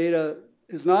 Data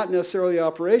is not necessarily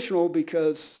operational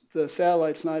because the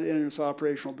satellite's not in its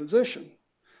operational position.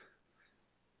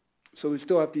 So we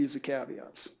still have to use the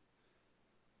caveats.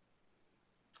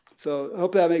 So I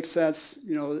hope that makes sense.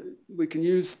 You know, we can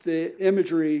use the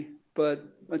imagery, but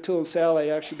until the satellite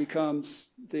actually becomes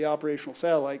the operational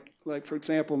satellite, like for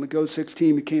example, when the GOES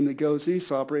 16 became the GOES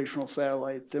East operational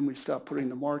satellite, then we stopped putting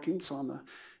the markings on the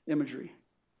imagery.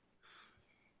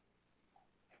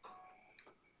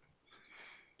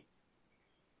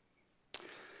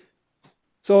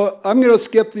 So I'm going to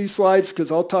skip these slides because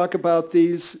I'll talk about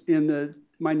these in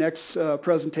my next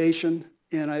presentation,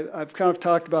 and I've kind of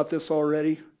talked about this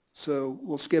already, so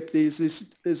we'll skip these.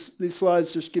 These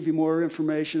slides just give you more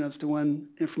information as to when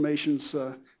information's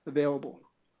available.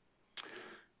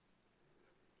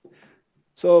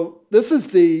 So this is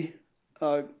the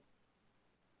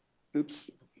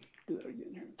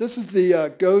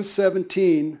GOES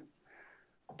 17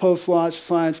 post-launch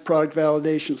science product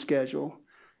validation schedule.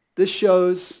 This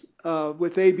shows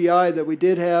with ABI that we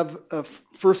did have a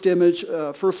first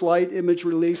light image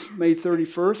release May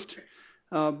 31st,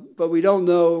 but we don't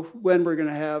know when we're going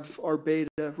to have our beta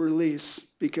release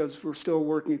because we're still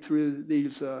working through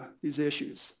these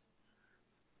issues.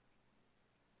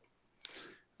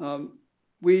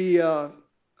 We are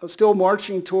still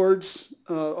marching towards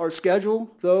our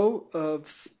schedule, though,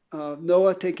 of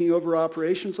NOAA taking over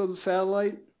operations of the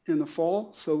satellite in the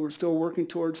fall, so we're still working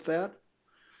towards that.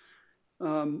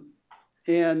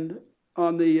 And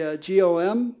On the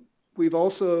GOM, we've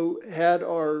also had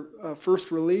our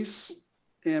first release,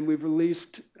 and we've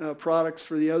released products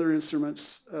for the other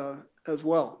instruments as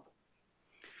well.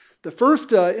 The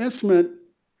first instrument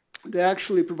that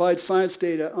actually provides science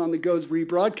data on the GOES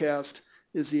rebroadcast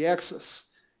is the EXIS.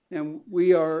 And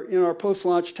we are in our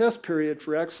post-launch test period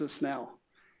for EXIS now.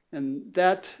 And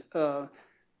that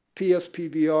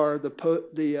PSPVR,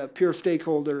 the peer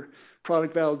stakeholder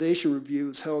product validation review,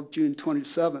 is held June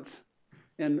 27th.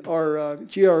 And our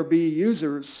GRB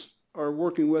users are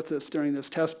working with us during this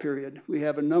test period. We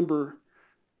have a number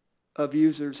of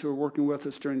users who are working with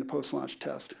us during the post-launch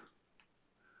test.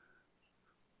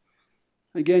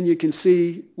 Again, you can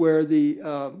see where the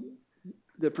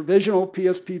provisional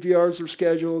PSPVRs are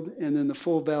scheduled, and then the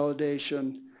full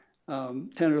validation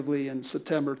tentatively in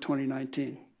September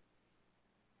 2019.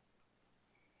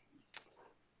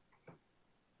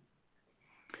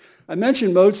 I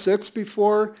mentioned Mode 6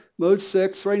 before. Mode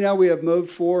 6, right now we have Mode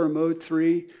 4 and Mode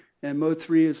 3, and Mode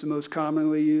 3 is the most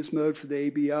commonly used mode for the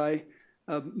ABI.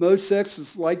 Mode 6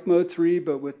 is like Mode 3,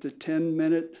 but with the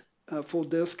 10-minute full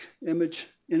disk image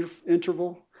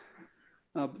interval.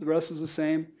 The rest is the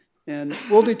same. And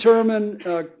we'll determine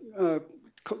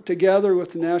together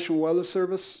with the National Weather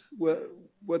Service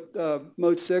what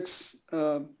Mode 6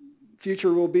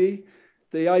 future will be.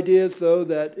 The idea is, though,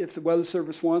 that if the Weather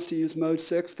Service wants to use Mode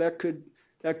 6, that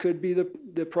could be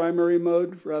the primary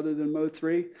mode rather than Mode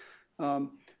 3.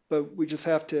 But we just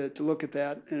have to look at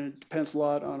that, and it depends a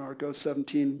lot on our GOES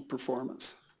 17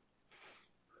 performance.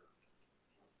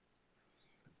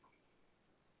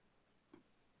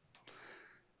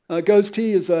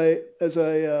 GOES-T, as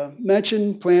I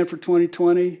mentioned, planned for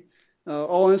 2020.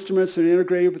 All instruments are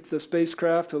integrated with the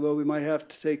spacecraft, although we might have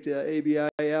to take the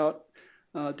ABI out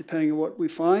depending on what we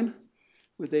find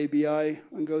with ABI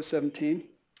on GOES 17.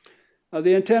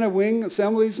 The antenna wing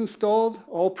assembly is installed.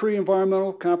 All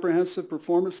pre-environmental comprehensive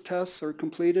performance tests are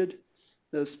completed.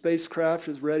 The spacecraft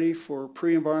is ready for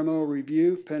pre-environmental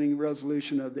review pending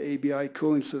resolution of the ABI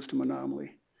cooling system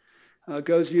anomaly.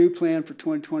 GOES-U planned for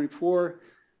 2024.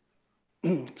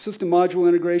 System module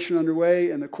integration underway,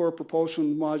 and the core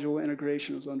propulsion module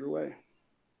integration is underway.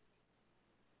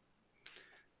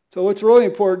 So what's really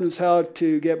important is how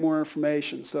to get more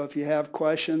information. So if you have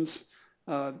questions,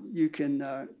 you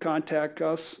can contact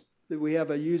us. We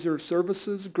have a user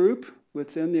services group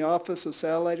within the Office of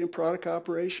Satellite and Product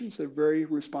Operations. They're very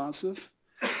responsive.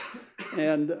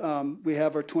 And we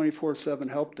have our 24/7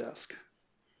 help desk.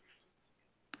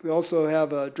 We also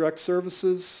have a direct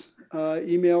services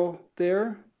email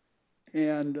there,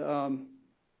 and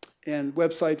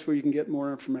websites where you can get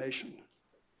more information.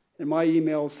 And my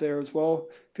email is there as well.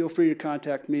 Feel free to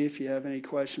contact me if you have any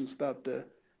questions about the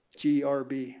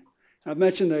GRB. I've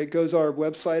mentioned the GOES-R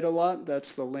website a lot.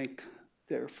 That's the link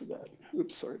there for that.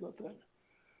 Oops, sorry about that.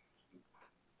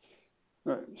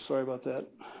 All right, sorry about that.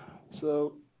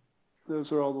 So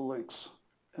those are all the links.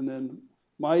 And then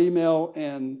my email,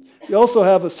 and we also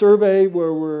have a survey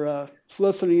where we're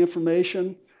soliciting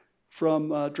information from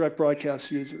direct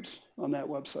broadcast users on that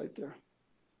website there.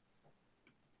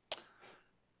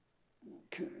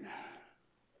 Okay.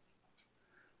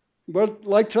 What I'd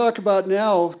like to talk about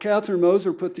now, Catherine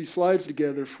Moser put these slides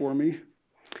together for me,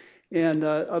 and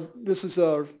this is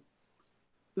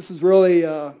really,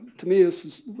 to me, this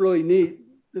is really neat.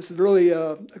 This is really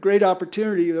a great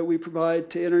opportunity that we provide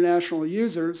to international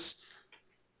users,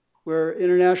 where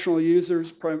international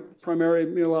users, primary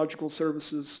meteorological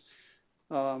services,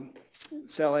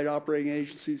 satellite operating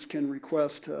agencies can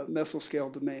request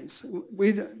mesoscale domains.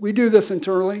 We do this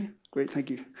internally. Great, thank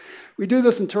you. We do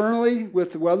this internally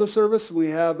with the Weather Service. We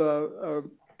have a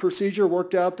procedure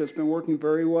worked out that's been working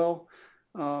very well,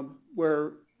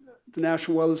 where the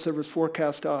National Weather Service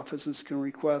forecast offices can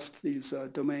request these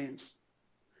domains.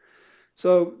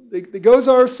 So the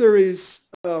GOES-R series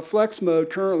flex mode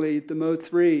currently, the Mode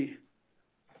 3,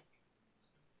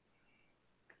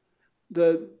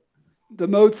 the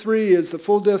Mode 3 is the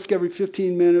full disk every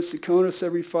 15 minutes, the CONUS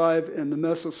every 5, and the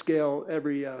mesoscale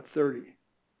every 30.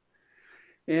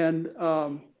 And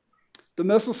the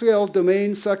mesoscale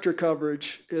domain sector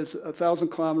coverage is 1,000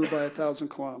 kilometer by 1,000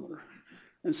 kilometer.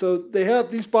 And so they have,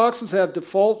 these boxes have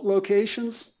default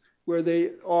locations where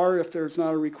they are if there's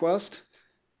not a request.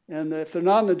 And if they're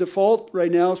not in the default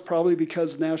right now, it's probably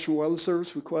because the National Weather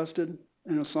Service requested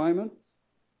an assignment.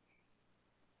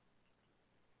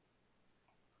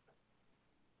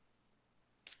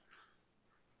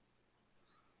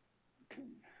 Okay.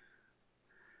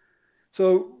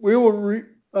 So we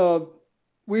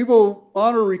will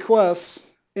honor requests,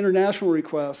 international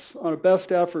requests, on a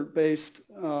best effort based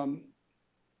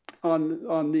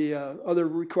on the other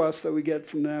requests that we get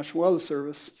from the National Weather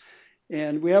Service.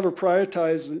 And we have a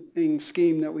prioritizing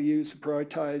scheme that we use to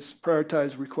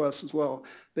prioritize requests as well,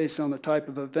 based on the type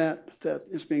of event that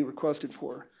is being requested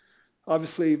for.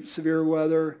 Obviously, severe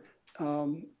weather,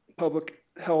 public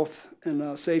health,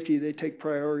 and safety, they take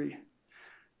priority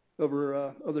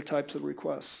over other types of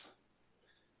requests.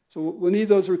 So we'll need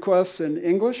those requests in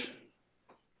English.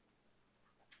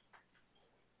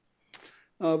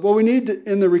 What we need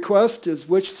in the request is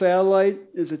which satellite,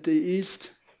 is it the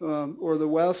east or the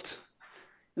west?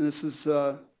 And this is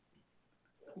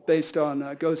based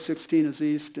on GOES 16 is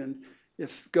east, and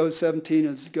if GOES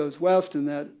 17 goes west,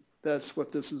 and that's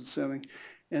what this is assuming.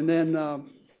 And then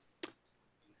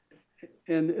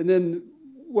and then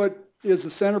what is the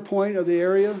center point of the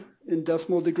area in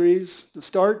decimal degrees? The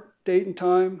start date and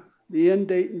time, the end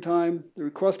date and time, the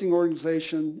requesting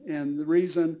organization, and the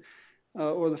reason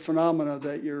or the phenomena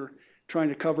that you're trying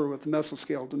to cover with the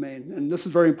mesoscale domain. And this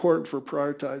is very important for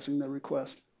prioritizing the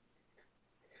request.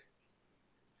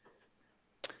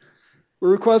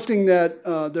 We're requesting that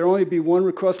there only be one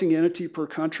requesting entity per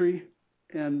country,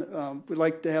 and we'd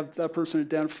like to have that person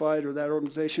identified or that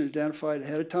organization identified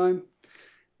ahead of time.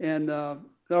 And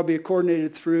that'll be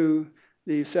coordinated through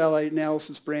the Satellite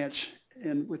Analysis Branch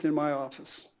within my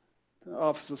office, the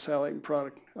Office of Satellite and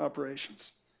Product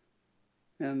Operations.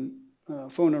 And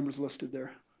phone numbers listed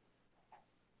there.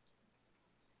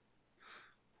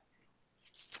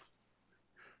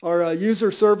 Our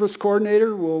user service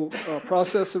coordinator will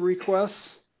process the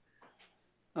requests.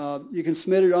 You can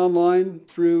submit it online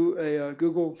through a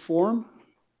Google form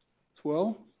as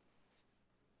well.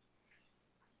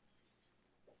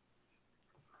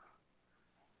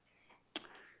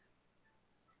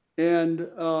 And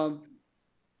on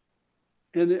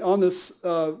this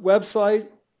website,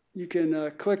 you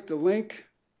can click the link,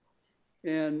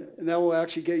 and that will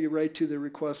actually get you right to the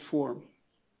request form.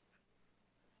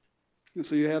 And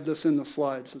so you have this in the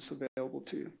slides that's available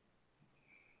to you.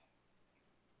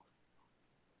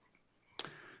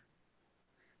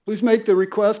 Please make the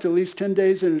request at least 10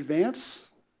 days in advance.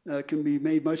 It can be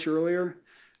made much earlier.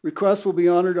 Requests will be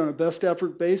honored on a best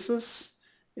effort basis,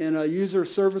 and a user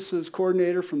services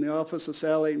coordinator from the Office of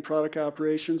Satellite and Product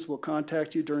Operations will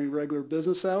contact you during regular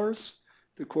business hours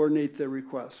to coordinate the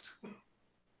request.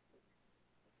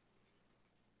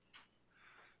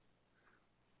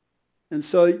 And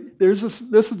so this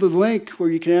is the link where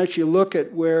you can actually look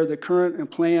at where the current and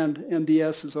planned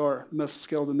MDSs are,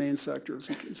 mesoscale domain sectors.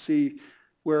 You can see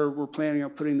where we're planning on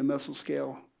putting the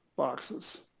mesoscale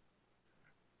boxes.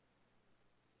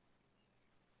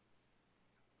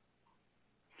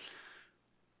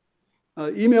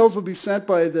 Emails will be sent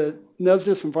by the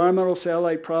NESDIS Environmental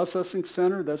Satellite Processing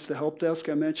Center. That's the help desk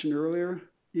I mentioned earlier.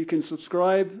 You can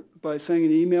subscribe by sending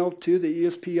an email to the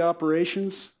ESP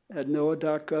operations at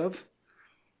NOAA.gov.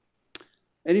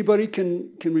 Anybody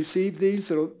can receive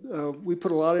these. We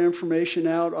put a lot of information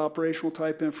out, operational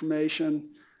type information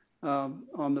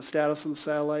on the status of the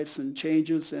satellites and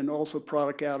changes, and also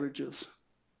product outages.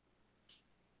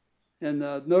 And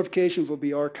notifications will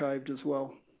be archived as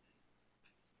well.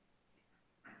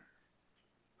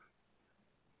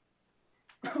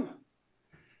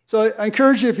 So I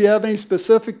encourage you, if you have any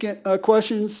specific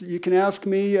questions, you can ask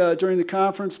me during the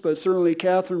conference, but certainly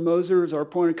Catherine Moser is our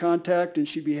point of contact, and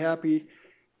she'd be happy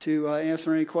to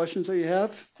answer any questions that you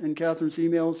have. And Catherine's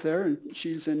email is there, and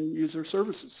she's in user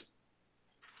services.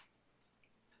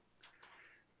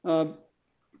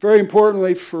 Very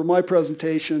importantly for my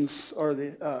presentations are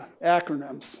the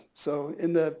acronyms. So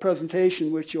in the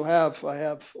presentation which you'll have, I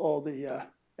have all the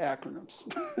acronyms.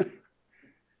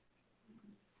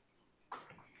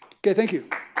 Okay, thank you.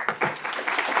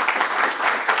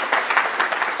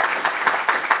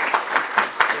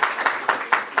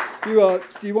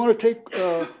 Do you want to take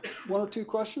one or two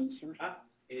questions? Or?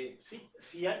 Sí,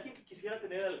 si alguien quisiera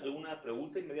tener alguna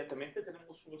pregunta inmediatamente,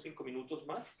 tenemos unos 5 minutos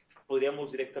más.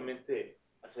 Podríamos directamente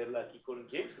hacerla aquí con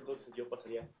James, entonces yo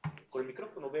pasaría con el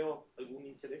micrófono. Veo algún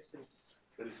interés en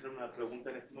realizar una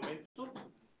pregunta en este momento.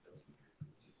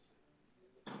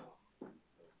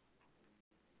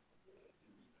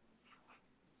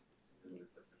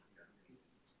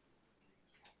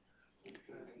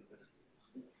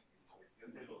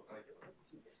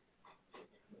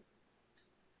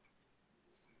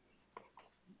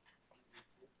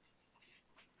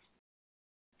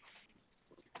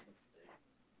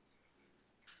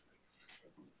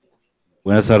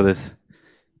 Buenas tardes.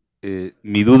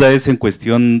 Mi duda es en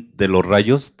cuestión de los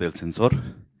rayos del sensor.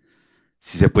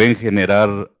 Si se pueden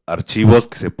generar archivos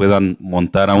que se puedan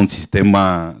montar a un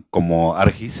sistema como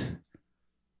ARGIS.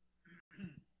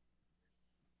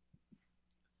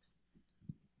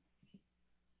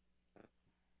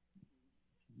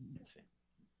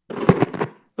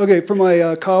 Okay, for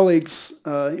my colleagues,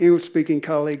 English-speaking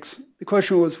colleagues, the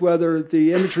question was whether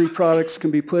the imagery products can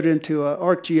be put into an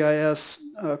ArcGIS,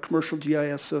 commercial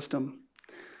GIS system.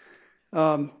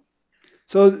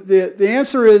 So the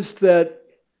answer is that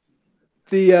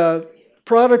the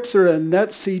products are in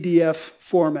NetCDF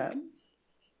format.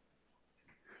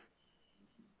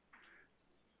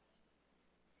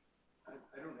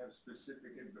 I don't have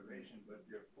specific information, but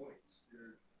they're points.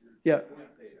 They're Yeah.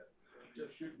 point data.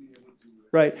 Just should be able to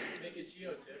Right. make a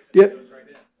geotip. Yeah. It goes right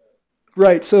in.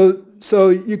 Right. So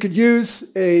you could use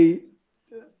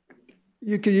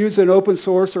an open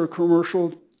source or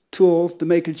commercial tool to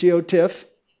make a geotiff.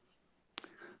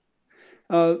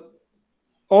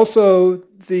 Also,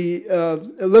 the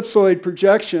ellipsoid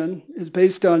projection is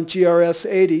based on GRS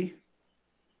 80.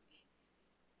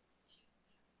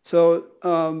 So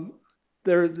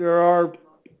there are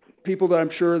people that I'm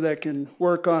sure that can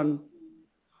work on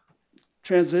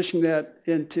transitioning that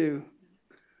into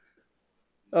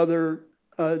other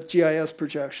GIS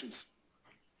projections.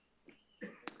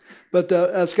 But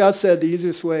as Scott said, the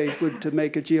easiest way would to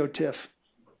make a geotiff.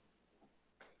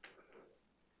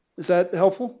 Is that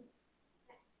helpful?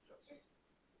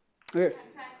 Okay.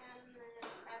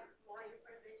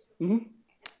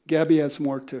 Gabby has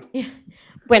more too.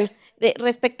 Bueno,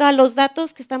 respecto a los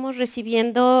datos que estamos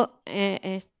recibiendo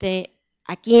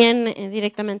aquí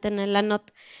directamente en la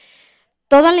NOT,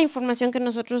 toda la información que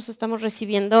nosotros estamos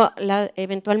recibiendo,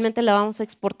 eventualmente la vamos a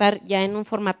exportar ya en un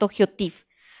formato GeoTIFF,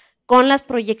 con las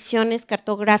proyecciones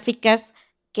cartográficas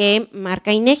que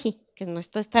marca INEGI, que es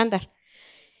nuestro estándar.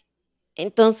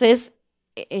 Entonces,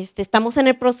 estamos en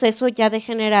el proceso ya de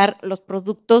generar los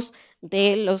productos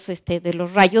de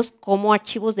los rayos como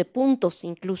archivos de puntos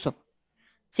incluso.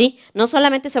 ¿Sí? No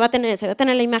solamente se va a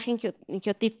tener la imagen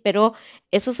GeoTIFF, pero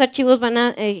esos archivos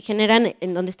generan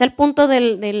en donde está el punto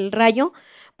del rayo,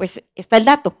 pues está el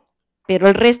dato, pero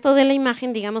el resto de la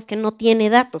imagen digamos que no tiene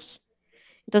datos.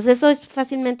 Entonces eso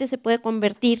fácilmente se puede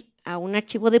convertir a un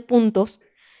archivo de puntos,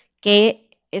 que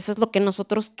eso es lo que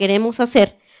nosotros queremos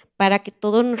hacer para que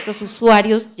todos nuestros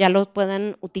usuarios ya los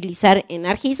puedan utilizar en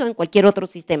ArcGIS o en cualquier otro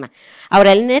sistema.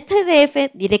 Ahora, el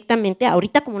NetCDF directamente,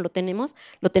 ahorita como lo tenemos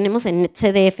en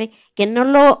NetCDF, que no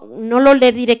lo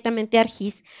lee directamente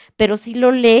ArcGIS, pero sí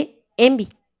lo lee ENVI.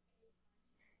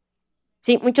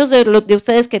 Sí, muchos de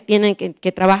ustedes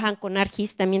que trabajan con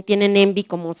ArcGIS también tienen ENVI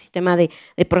como sistema de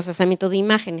procesamiento de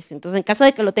imágenes. Entonces, en caso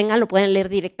de que lo tengan, lo pueden leer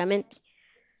directamente.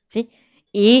 ¿Sí?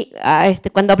 Y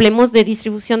cuando hablemos de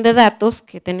distribución de datos,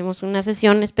 que tenemos una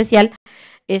sesión especial,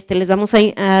 les vamos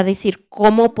a decir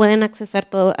cómo pueden accesar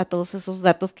a todos esos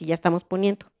datos que ya estamos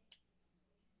poniendo.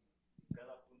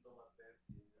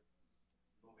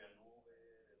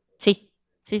 Sí.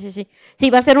 Sí,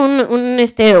 va a ser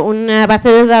una base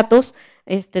de datos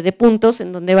de puntos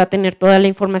en donde va a tener toda la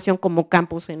información como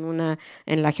campus en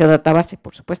la geodatabase,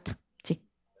 por supuesto. Sí.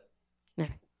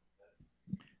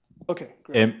 Okay,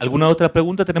 ¿Alguna otra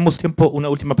pregunta? ¿Tenemos tiempo? ¿Una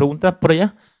última pregunta por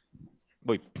allá?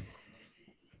 Voy.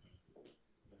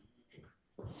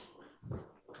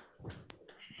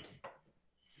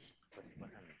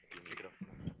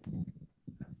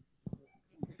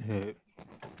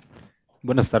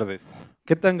 Buenas tardes.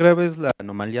 ¿Qué tan grave es la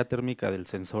anomalía térmica del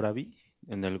sensor AVI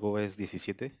en el GOES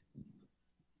 17?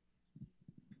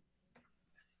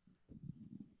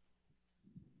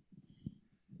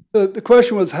 The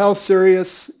question was, how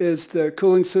serious is the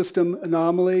cooling system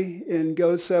anomaly in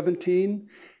GOES 17?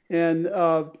 And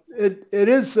it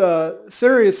is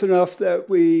serious enough that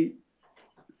we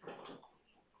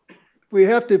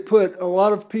have to put a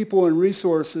lot of people and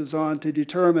resources on to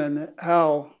determine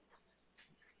how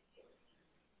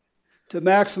to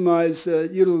maximize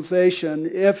utilization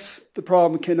if the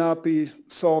problem cannot be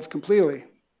solved completely.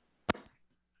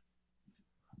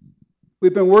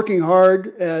 We've been working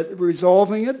hard at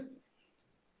resolving it,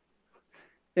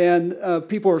 and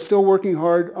people are still working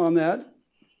hard on that.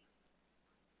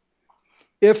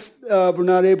 If we're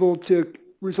not able to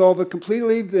resolve it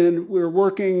completely, then we're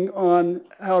working on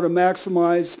how to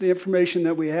maximize the information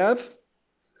that we have.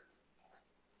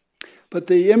 But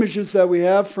the images that we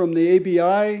have from the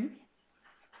ABI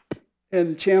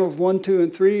and channels 1, 2,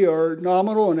 and 3 are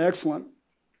nominal and excellent.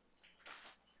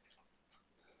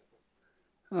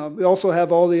 We also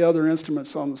have all the other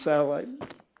instruments on the satellite.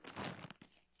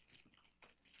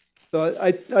 So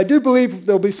I do believe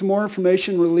there'll be some more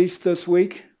information released this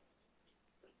week.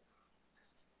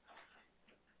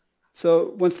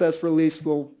 So once that's released,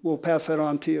 we'll pass that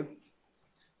on to you.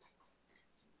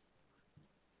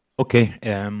 Okay,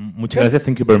 muchas gracias.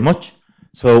 Thank you very much.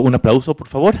 So, un aplauso, por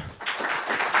favor.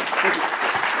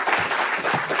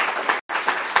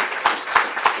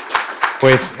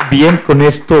 Pues bien, con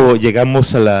esto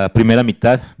llegamos a la primera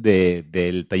mitad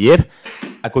del taller.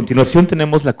 A continuación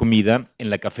tenemos la comida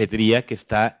en la cafetería que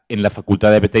está en la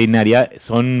Facultad de Veterinaria.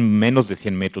 Son menos de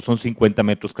 100 metros, son 50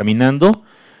 metros caminando.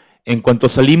 En cuanto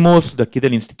salimos de aquí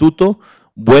del instituto,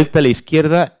 vuelta a la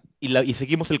izquierda y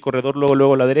seguimos el corredor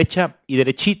luego a la derecha y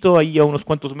derechito, ahí a unos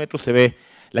cuantos metros se ve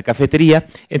la cafetería.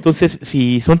 Entonces,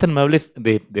 si son tan amables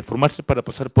de formarse para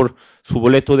pasar por su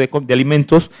boleto de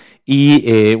alimentos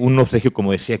y un obsequio,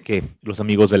 como decía, que los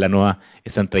amigos de la NOA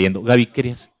están trayendo. Gaby,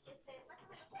 ¿querías?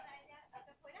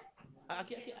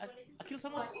 Aquí lo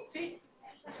usamos. Sí.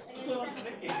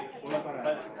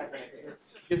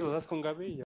 ¿Qué se lo das con Gaby?